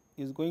machine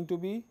is going to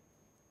be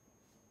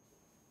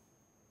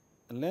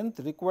length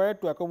required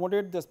to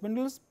accommodate the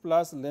spindles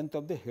plus length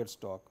of the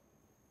headstock.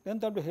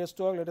 Length of the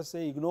headstock, let us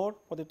say, ignore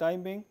for the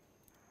time being,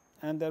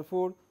 and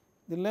therefore,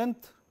 the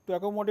length to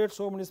accommodate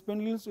so many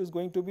spindles is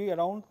going to be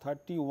around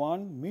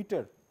 31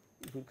 meter,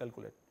 if we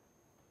calculate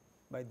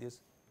by this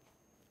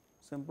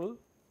simple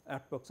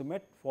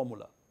approximate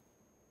formula.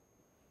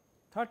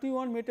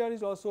 31 meter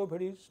is also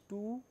very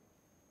too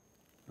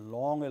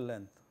long a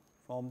length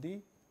from the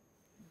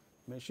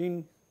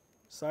machine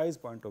size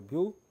point of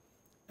view,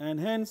 and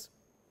hence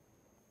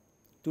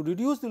to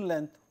reduce the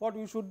length, what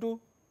we should do?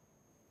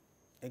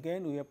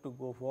 Again we have to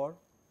go for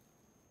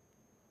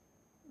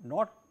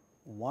not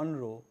one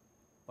row,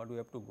 but we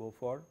have to go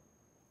for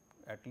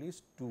at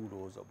least 2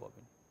 rows of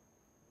bobbin.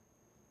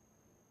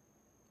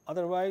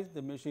 Otherwise,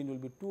 the machine will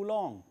be too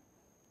long.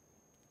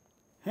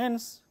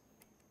 Hence,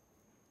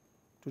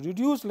 to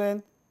reduce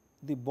length,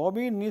 the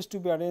bobbin needs to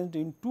be arranged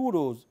in 2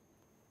 rows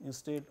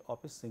instead of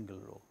a single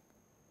row.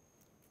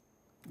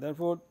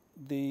 Therefore,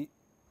 the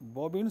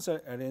bobbins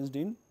are arranged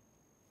in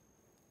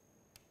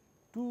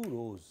 2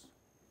 rows.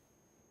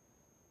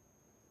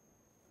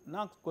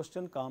 Now,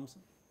 question comes,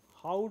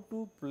 how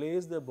to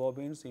place the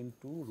bobbins in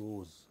 2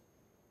 rows?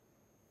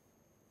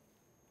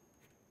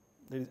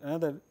 There is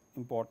another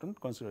important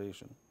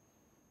consideration.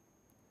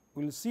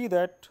 We will see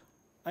that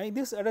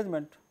this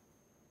arrangement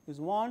is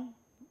one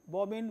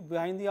bobbin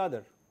behind the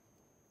other.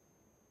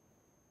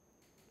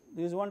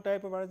 This is one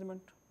type of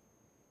arrangement.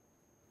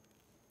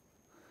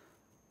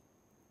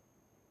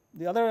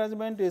 The other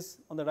arrangement is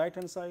on the right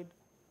hand side,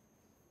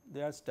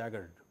 they are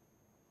staggered.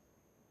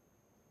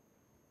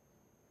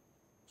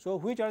 So,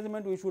 which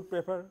arrangement we should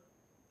prefer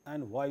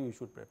and why we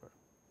should prefer?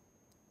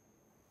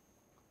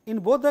 In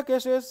both the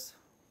cases,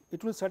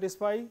 it will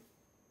satisfy,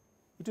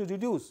 it will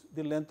reduce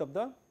the length of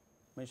the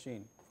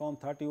machine from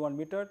 31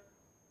 meter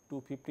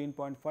to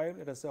 15.5,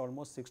 let us say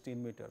almost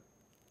 16 meter,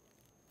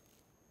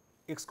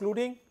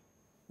 excluding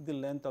the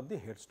length of the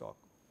headstock.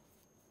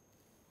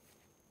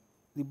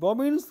 The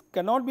bobbins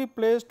cannot be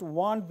placed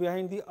one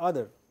behind the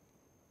other.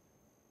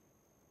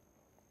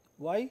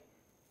 Why?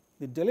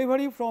 The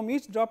delivery from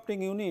each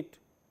drafting unit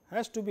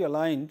has to be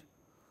aligned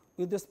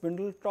with the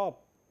spindle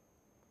top,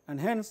 and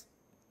hence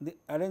the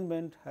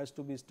arrangement has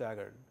to be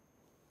staggered.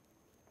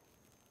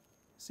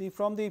 See,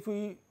 from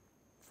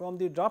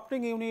the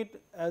drafting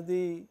unit, as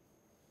the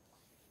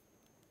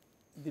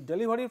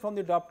delivery from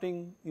the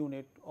drafting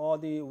unit or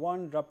the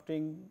one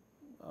drafting,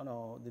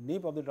 the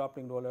nib of the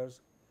drafting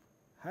rollers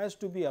has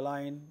to be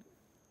aligned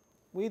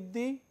with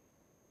the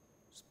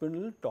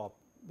spindle top,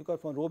 because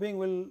from roving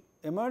will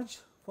emerge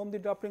from the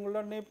drafting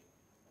roller nib,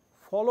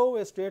 follow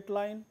a straight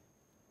line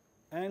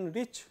and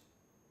reach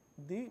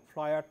the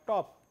flyer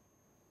top.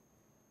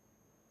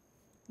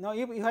 Now,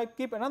 if I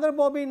keep another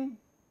bobbin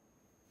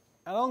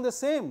along the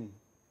same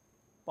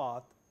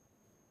path,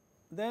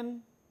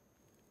 then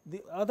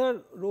the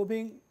other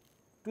roving,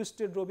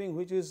 twisted roving,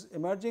 which is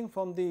emerging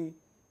from the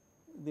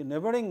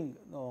neighboring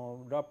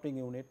drafting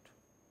unit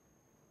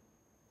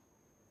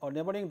or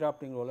neighboring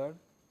drafting roller,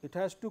 it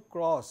has to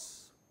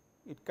cross,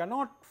 it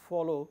cannot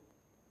follow,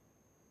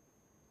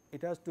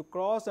 it has to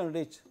cross and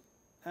reach,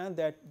 and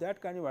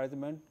that kind of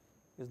arrangement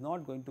is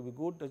not going to be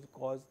good, that will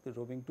cause the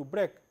roving to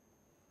break.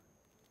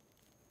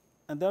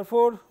 And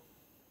therefore,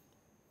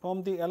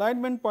 from the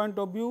alignment point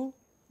of view,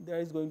 there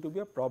is going to be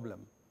a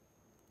problem,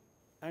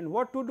 and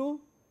what to do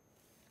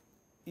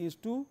is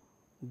to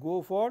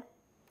go for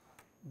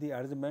the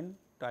arrangement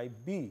type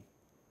B.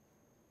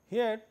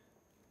 Here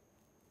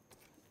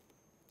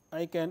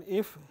I can,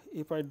 if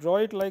I draw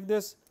it like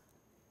this,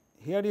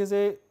 here is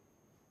a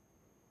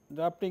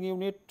drafting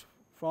unit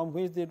from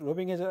which the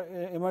roving is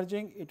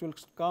emerging, it will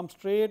come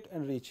straight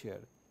and reach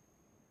here.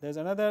 There is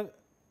another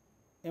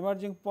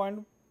emerging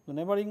point, the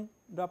neighboring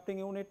drafting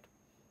unit,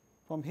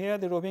 from here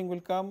the roving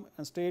will come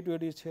and straight will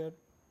reach here,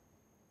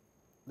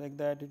 like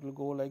that it will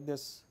go like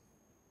this.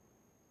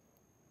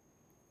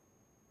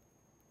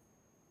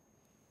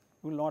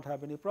 will not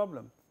have any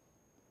problem.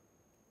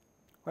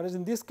 Whereas,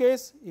 in this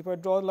case, if I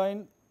draw a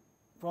line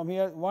from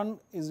here, one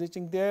is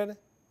reaching there,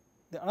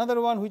 the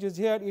another one which is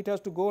here, it has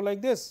to go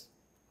like this.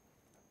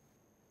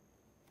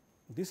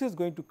 This is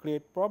going to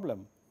create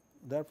problem.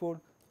 Therefore,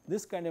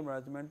 this kind of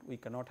arrangement we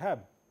cannot have.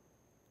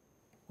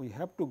 We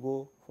have to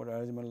go for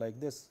arrangement like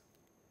this,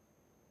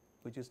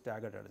 which is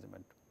staggered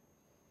arrangement.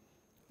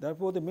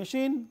 Therefore, the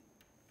machine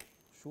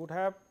should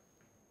have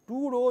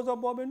 2 rows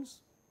of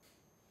bobbins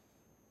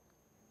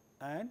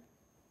and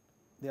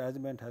the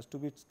arrangement has to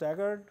be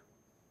staggered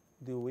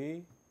the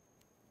way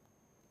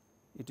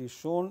it is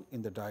shown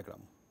in the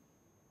diagram.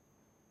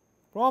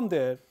 From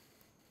there,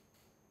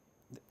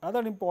 the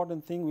other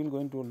important thing we are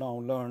going to now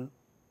learn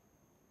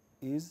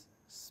is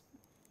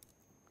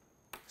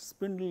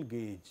spindle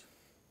gauge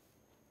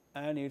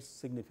and its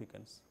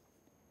significance.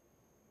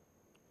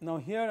 Now,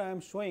 here I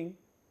am showing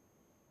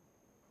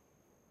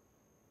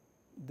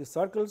the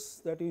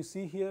circles that you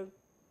see here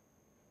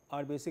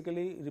are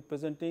basically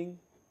representing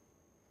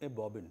a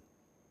bobbin,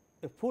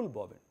 a full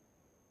bobbin,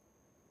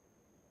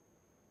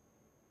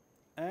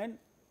 and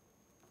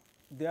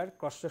their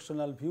cross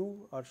sectional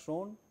view are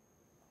shown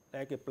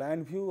like a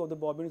plan view of the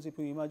bobbins. If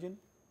you imagine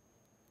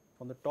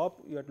from the top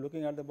you are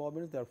looking at the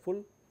bobbins, they are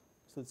full.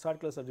 So, the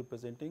circles are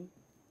representing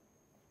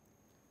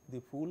the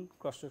full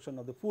cross section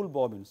of the full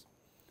bobbins.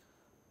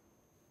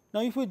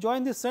 Now, if we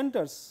join the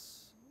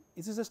centers,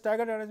 this is a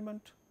staggered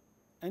arrangement,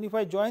 and if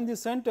I join the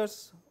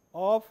centers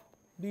of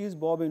these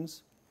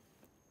bobbins,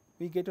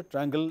 we get a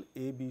triangle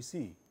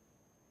ABC.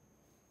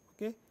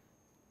 Okay.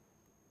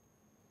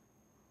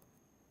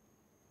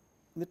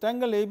 In the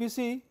triangle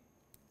ABC,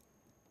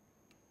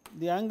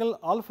 the angle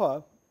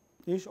alpha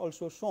is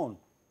also shown.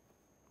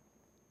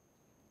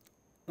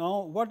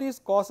 Now, what is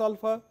cos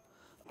alpha?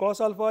 Cos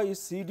alpha is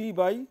CD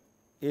by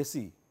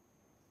AC,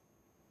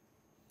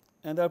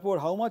 and therefore,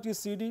 how much is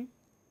CD?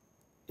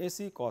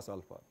 AC cos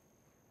alpha,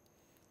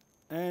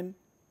 and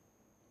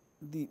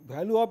the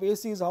value of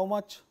AC is how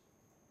much?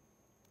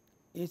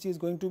 AC is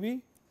going to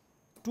be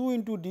 2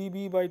 into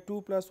dB by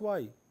 2 plus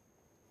y,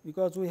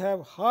 because we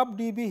have half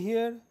dB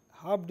here,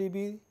 half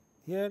dB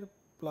here,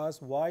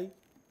 plus y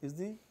is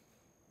the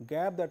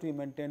gap that we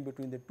maintain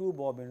between the two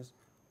bobbins,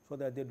 so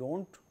that they do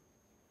not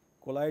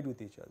collide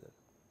with each other.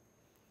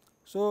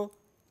 So,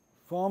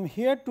 from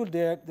here to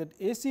there, that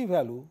AC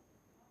value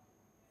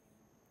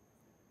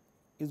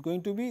is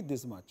going to be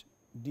this much,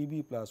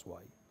 dB plus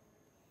y.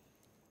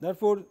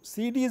 Therefore,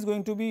 CD is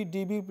going to be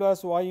dB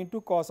plus y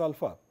into cos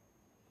alpha.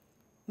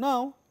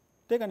 Now,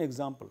 take an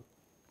example.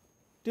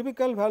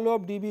 Typical value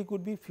of dB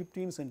could be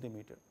 15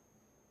 centimeter.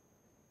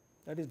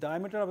 That is,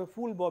 diameter of a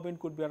full bobbin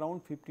could be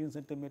around 15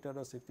 centimeter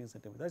or 16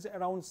 centimeter. That is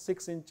around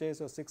 6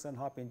 inches or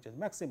 6.5 inches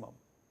maximum.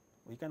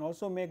 We can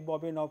also make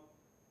bobbin of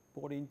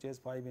 4 inches,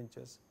 5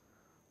 inches.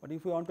 But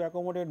if we want to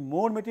accommodate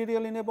more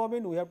material in a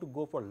bobbin, we have to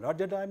go for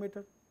larger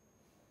diameter,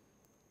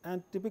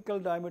 and typical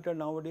diameter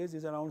nowadays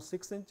is around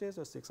 6 inches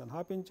or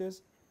 6.5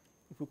 inches.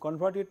 If you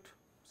convert it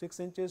 6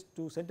 inches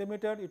to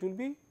centimeter, it will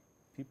be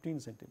 15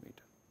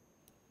 centimeter,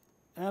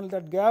 and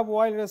that gap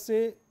wide, let us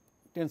say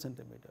 10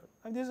 centimeter,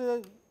 and this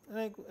is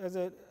as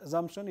an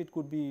assumption, it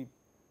could be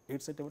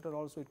 8 centimeter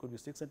also, it could be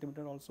 6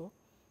 centimeter also,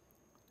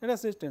 let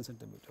us say 10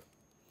 centimeter.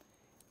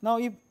 Now,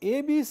 if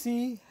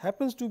ABC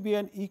happens to be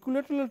an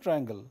equilateral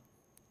triangle,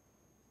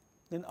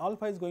 then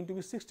alpha is going to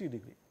be 60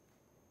 degree,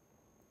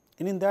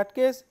 and in that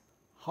case,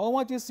 how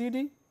much is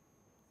CD?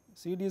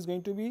 CD is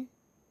going to be,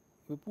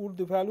 if you put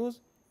the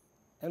values,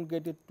 I will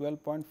get it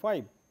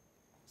 12.5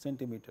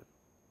 centimeter.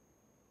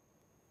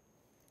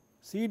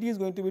 CD is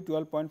going to be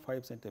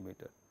 12.5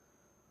 centimeter.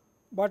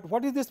 But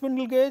what is the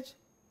spindle gauge?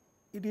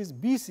 It is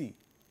BC.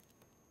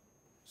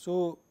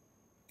 So,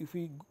 if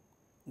we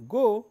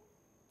go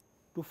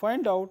to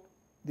find out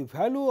the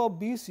value of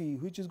BC,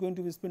 which is going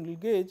to be spindle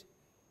gauge,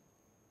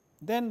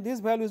 then this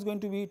value is going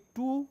to be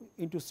 2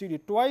 into CD,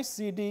 twice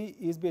CD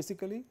is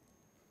basically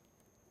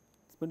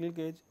spindle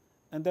gauge,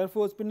 and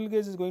therefore, spindle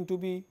gauge is going to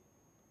be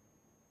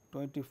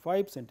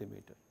 25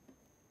 centimeter.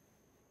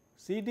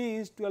 CD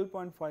is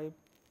 12.5,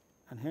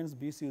 and hence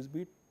BC is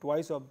be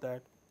twice of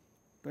that,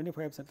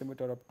 25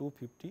 centimeter of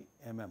 250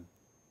 mm.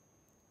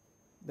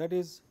 That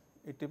is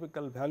a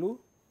typical value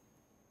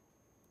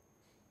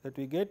that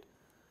we get.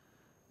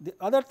 The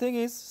other thing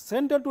is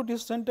center to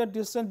center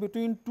distance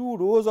between two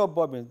rows of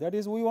bobbins, that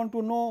is, we want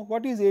to know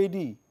what is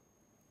AD.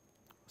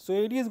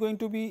 So, AD is going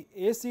to be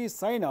AC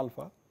sin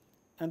alpha,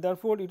 and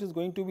therefore, it is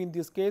going to be in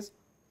this case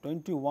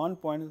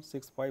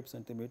 21.65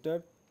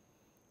 centimeter.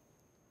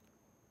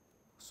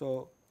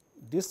 So,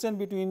 distance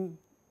between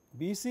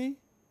BC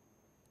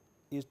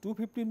is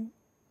 215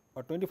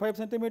 or 25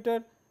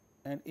 centimeter,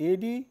 and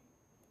AD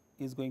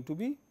is going to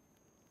be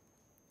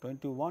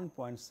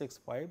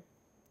 21.65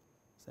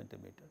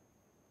 centimeter.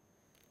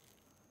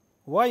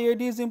 Why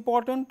AD is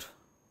important?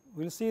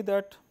 We will see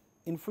that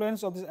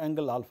influence of this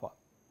angle alpha.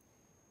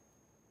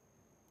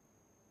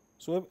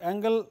 So, if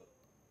angle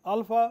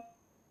alpha,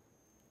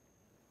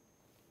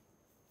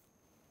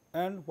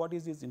 and what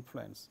is its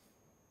influence?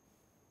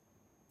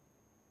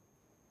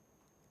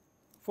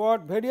 for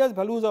various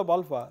values of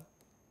alpha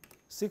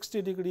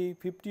 60 degree,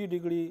 50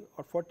 degree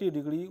or 40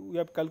 degree, we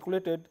have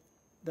calculated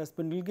the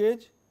spindle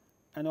gauge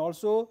and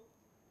also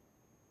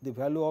the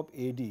value of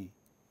AD.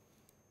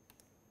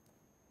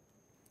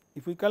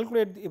 If we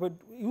calculate, if we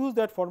use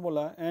that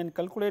formula and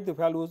calculate the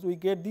values, we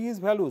get these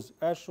values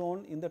as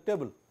shown in the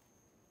table.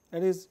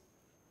 That is,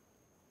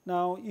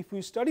 now if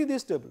we study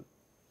this table,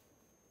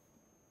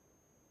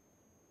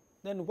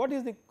 then what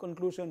is the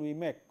conclusion we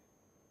make?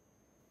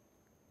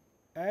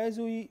 As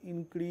we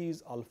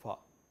increase alpha,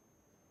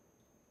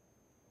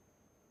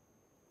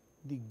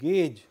 the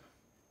gauge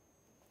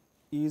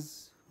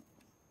is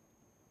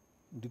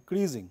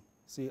decreasing.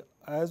 See,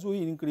 as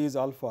we increase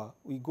alpha,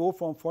 we go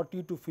from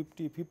 40 to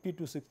 50, 50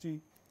 to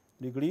 60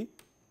 degree,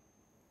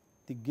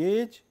 the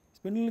gauge,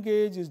 spindle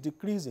gauge is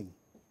decreasing,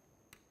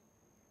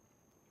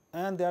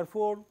 and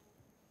therefore,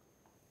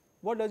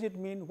 what does it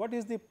mean? What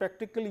is the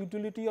practical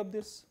utility of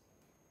this?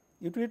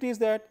 Utility is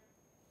that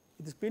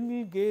if the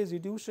spindle gauge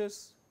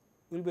reduces,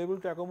 we will be able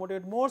to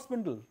accommodate more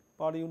spindle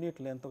per unit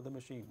length of the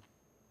machine.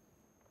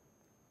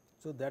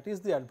 So, that is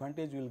the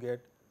advantage we will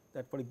get,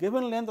 that for a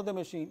given length of the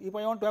machine, if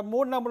I want to have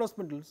more number of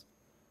spindles,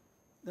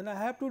 then I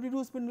have to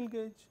reduce spindle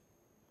gauge.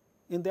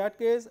 In that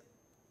case,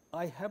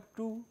 I have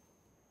to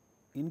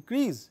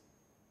increase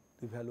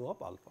the value of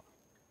alpha.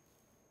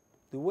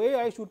 The way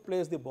I should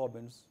place the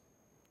bobbins,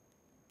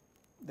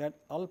 that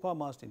alpha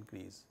must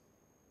increase.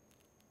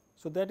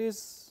 So, that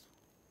is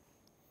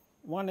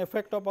one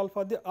effect of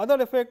alpha. The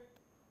other effect,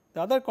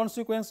 the other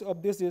consequence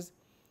of this is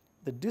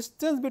the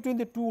distance between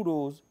the two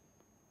rows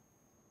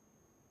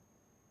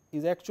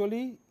is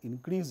actually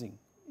increasing.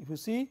 If you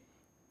see,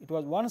 it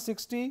was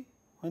 160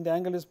 when the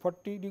angle is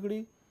 40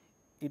 degree,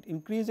 it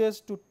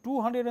increases to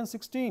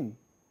 216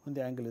 when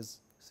the angle is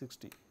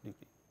 60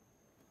 degree.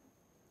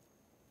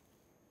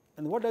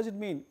 And what does it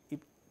mean? If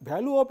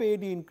value of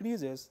AD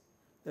increases,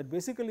 that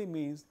basically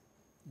means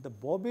the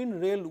bobbin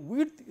rail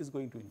width is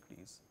going to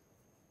increase.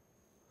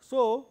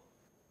 So,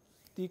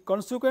 the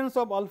consequence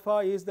of alpha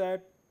is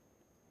that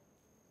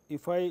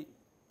if I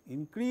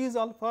increase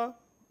alpha,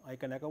 I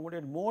can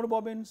accommodate more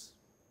bobbins,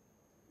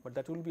 but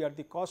that will be at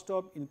the cost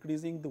of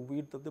increasing the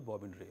width of the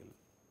bobbin rail.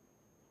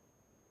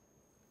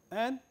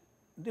 And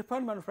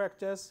different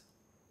manufacturers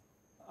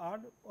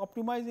are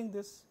optimizing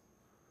this,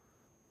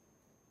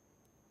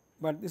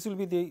 but this will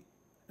be the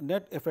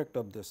net effect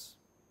of this.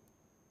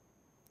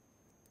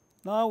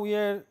 Now, we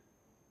are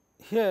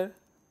here,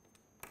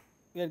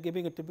 we are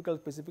giving a typical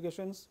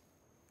specifications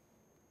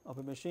of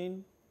a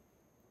machine,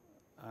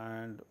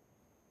 and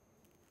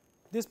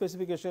this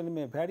specification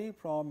may vary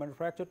from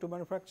manufacturer to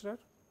manufacturer.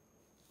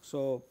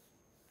 So,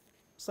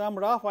 some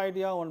rough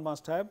idea one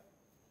must have,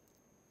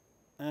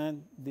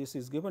 and this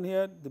is given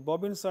here. The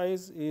bobbin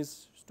size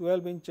is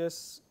 12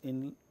 inches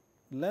in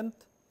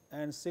length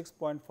and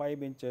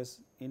 6.5 inches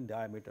in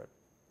diameter.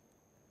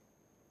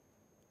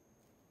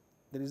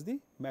 There is the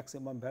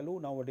maximum value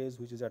nowadays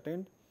which is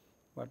attained,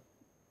 but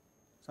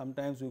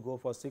sometimes we go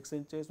for 6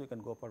 inches, we can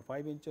go for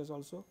 5 inches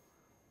also,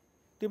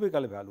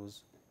 typical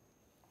values.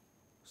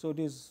 So, it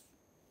is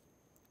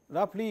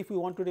roughly, if you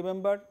want to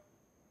remember,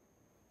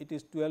 it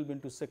is 12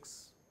 into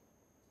 6,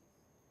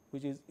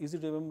 which is easy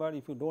to remember.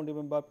 If you do not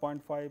remember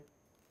 0.5,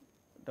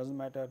 does not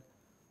matter.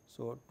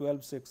 So,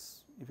 12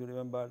 6, if you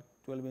remember,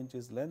 12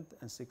 inches length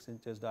and 6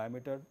 inches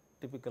diameter,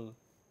 typical.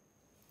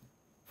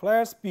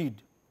 Flyer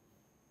speed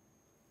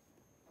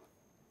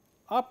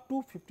up to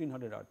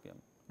 1500 rpm,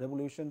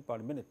 revolution per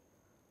minute.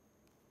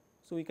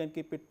 So, we can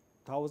keep it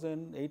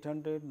 1000,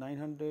 800,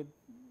 900,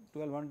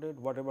 1200,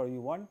 whatever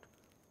you want.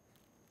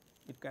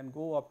 It can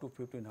go up to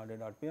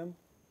 1500 rpm,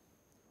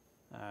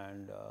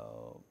 and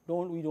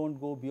we do not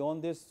go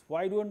beyond this.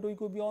 Why do not we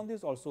go beyond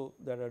this? Also,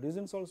 there are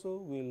reasons also,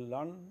 we will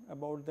learn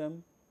about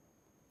them.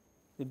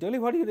 The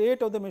delivery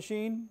rate of the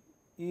machine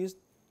is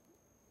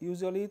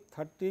usually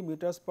 30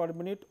 meters per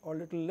minute or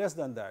little less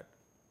than that,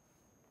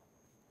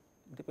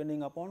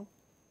 depending upon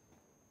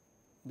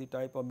the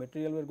type of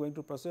material we are going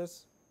to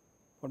process.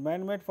 For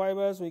man-made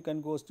fibers, we can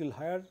go still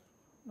higher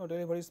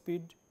delivery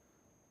speed,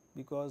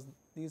 because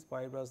these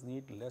fibers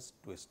need less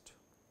twist.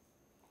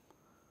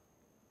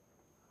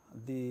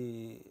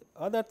 The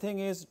other thing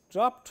is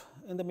draft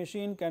in the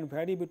machine can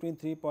vary between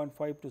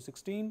 3.5 to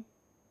 16,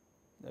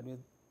 that means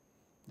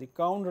the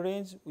count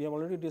range we have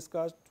already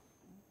discussed,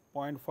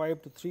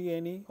 0.5 to 3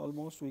 any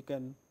almost we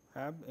can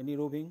have any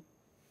roving.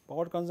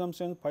 Power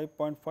consumption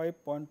 5.5,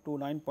 0.2,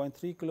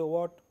 9.3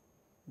 kilowatt,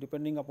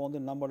 depending upon the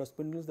number of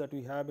spindles that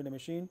we have in a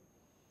machine.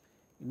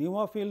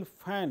 Pneumophile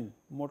fan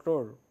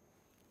motor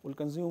will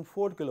consume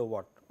 4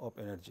 kilowatt of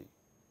energy.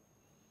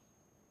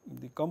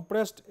 The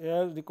compressed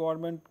air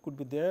requirement could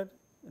be there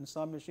in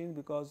some machines,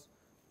 because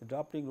the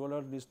drafting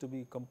roller needs to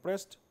be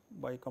compressed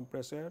by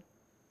compressed air,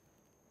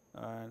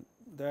 and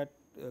that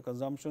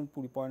consumption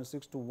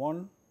 0.6 to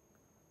 1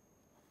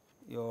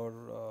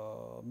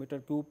 your meter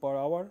cube per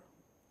hour.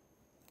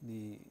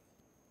 The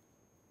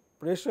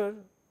pressure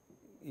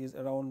is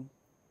around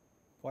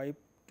 5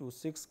 to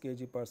 6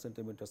 kg per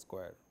centimeter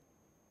square,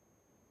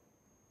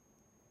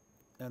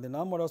 and the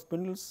number of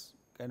spindles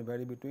can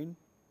vary between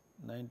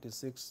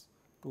 96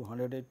 to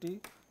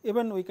 180,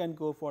 even we can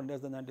go for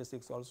less than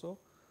 96 also,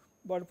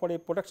 but for a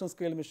production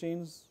scale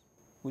machines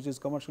which is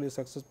commercially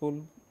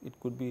successful, it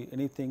could be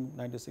anything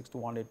 96 to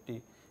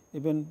 180,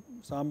 even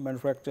some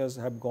manufacturers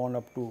have gone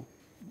up to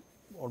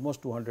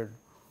almost 200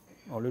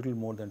 or little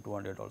more than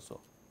 200 also.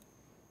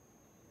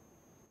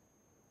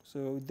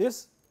 So, with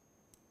this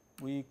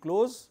we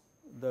close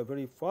the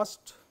very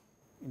first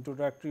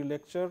introductory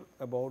lecture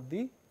about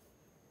the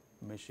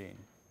machine,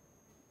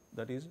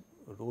 that is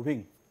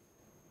roving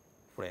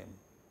frame.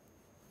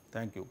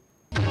 Thank you.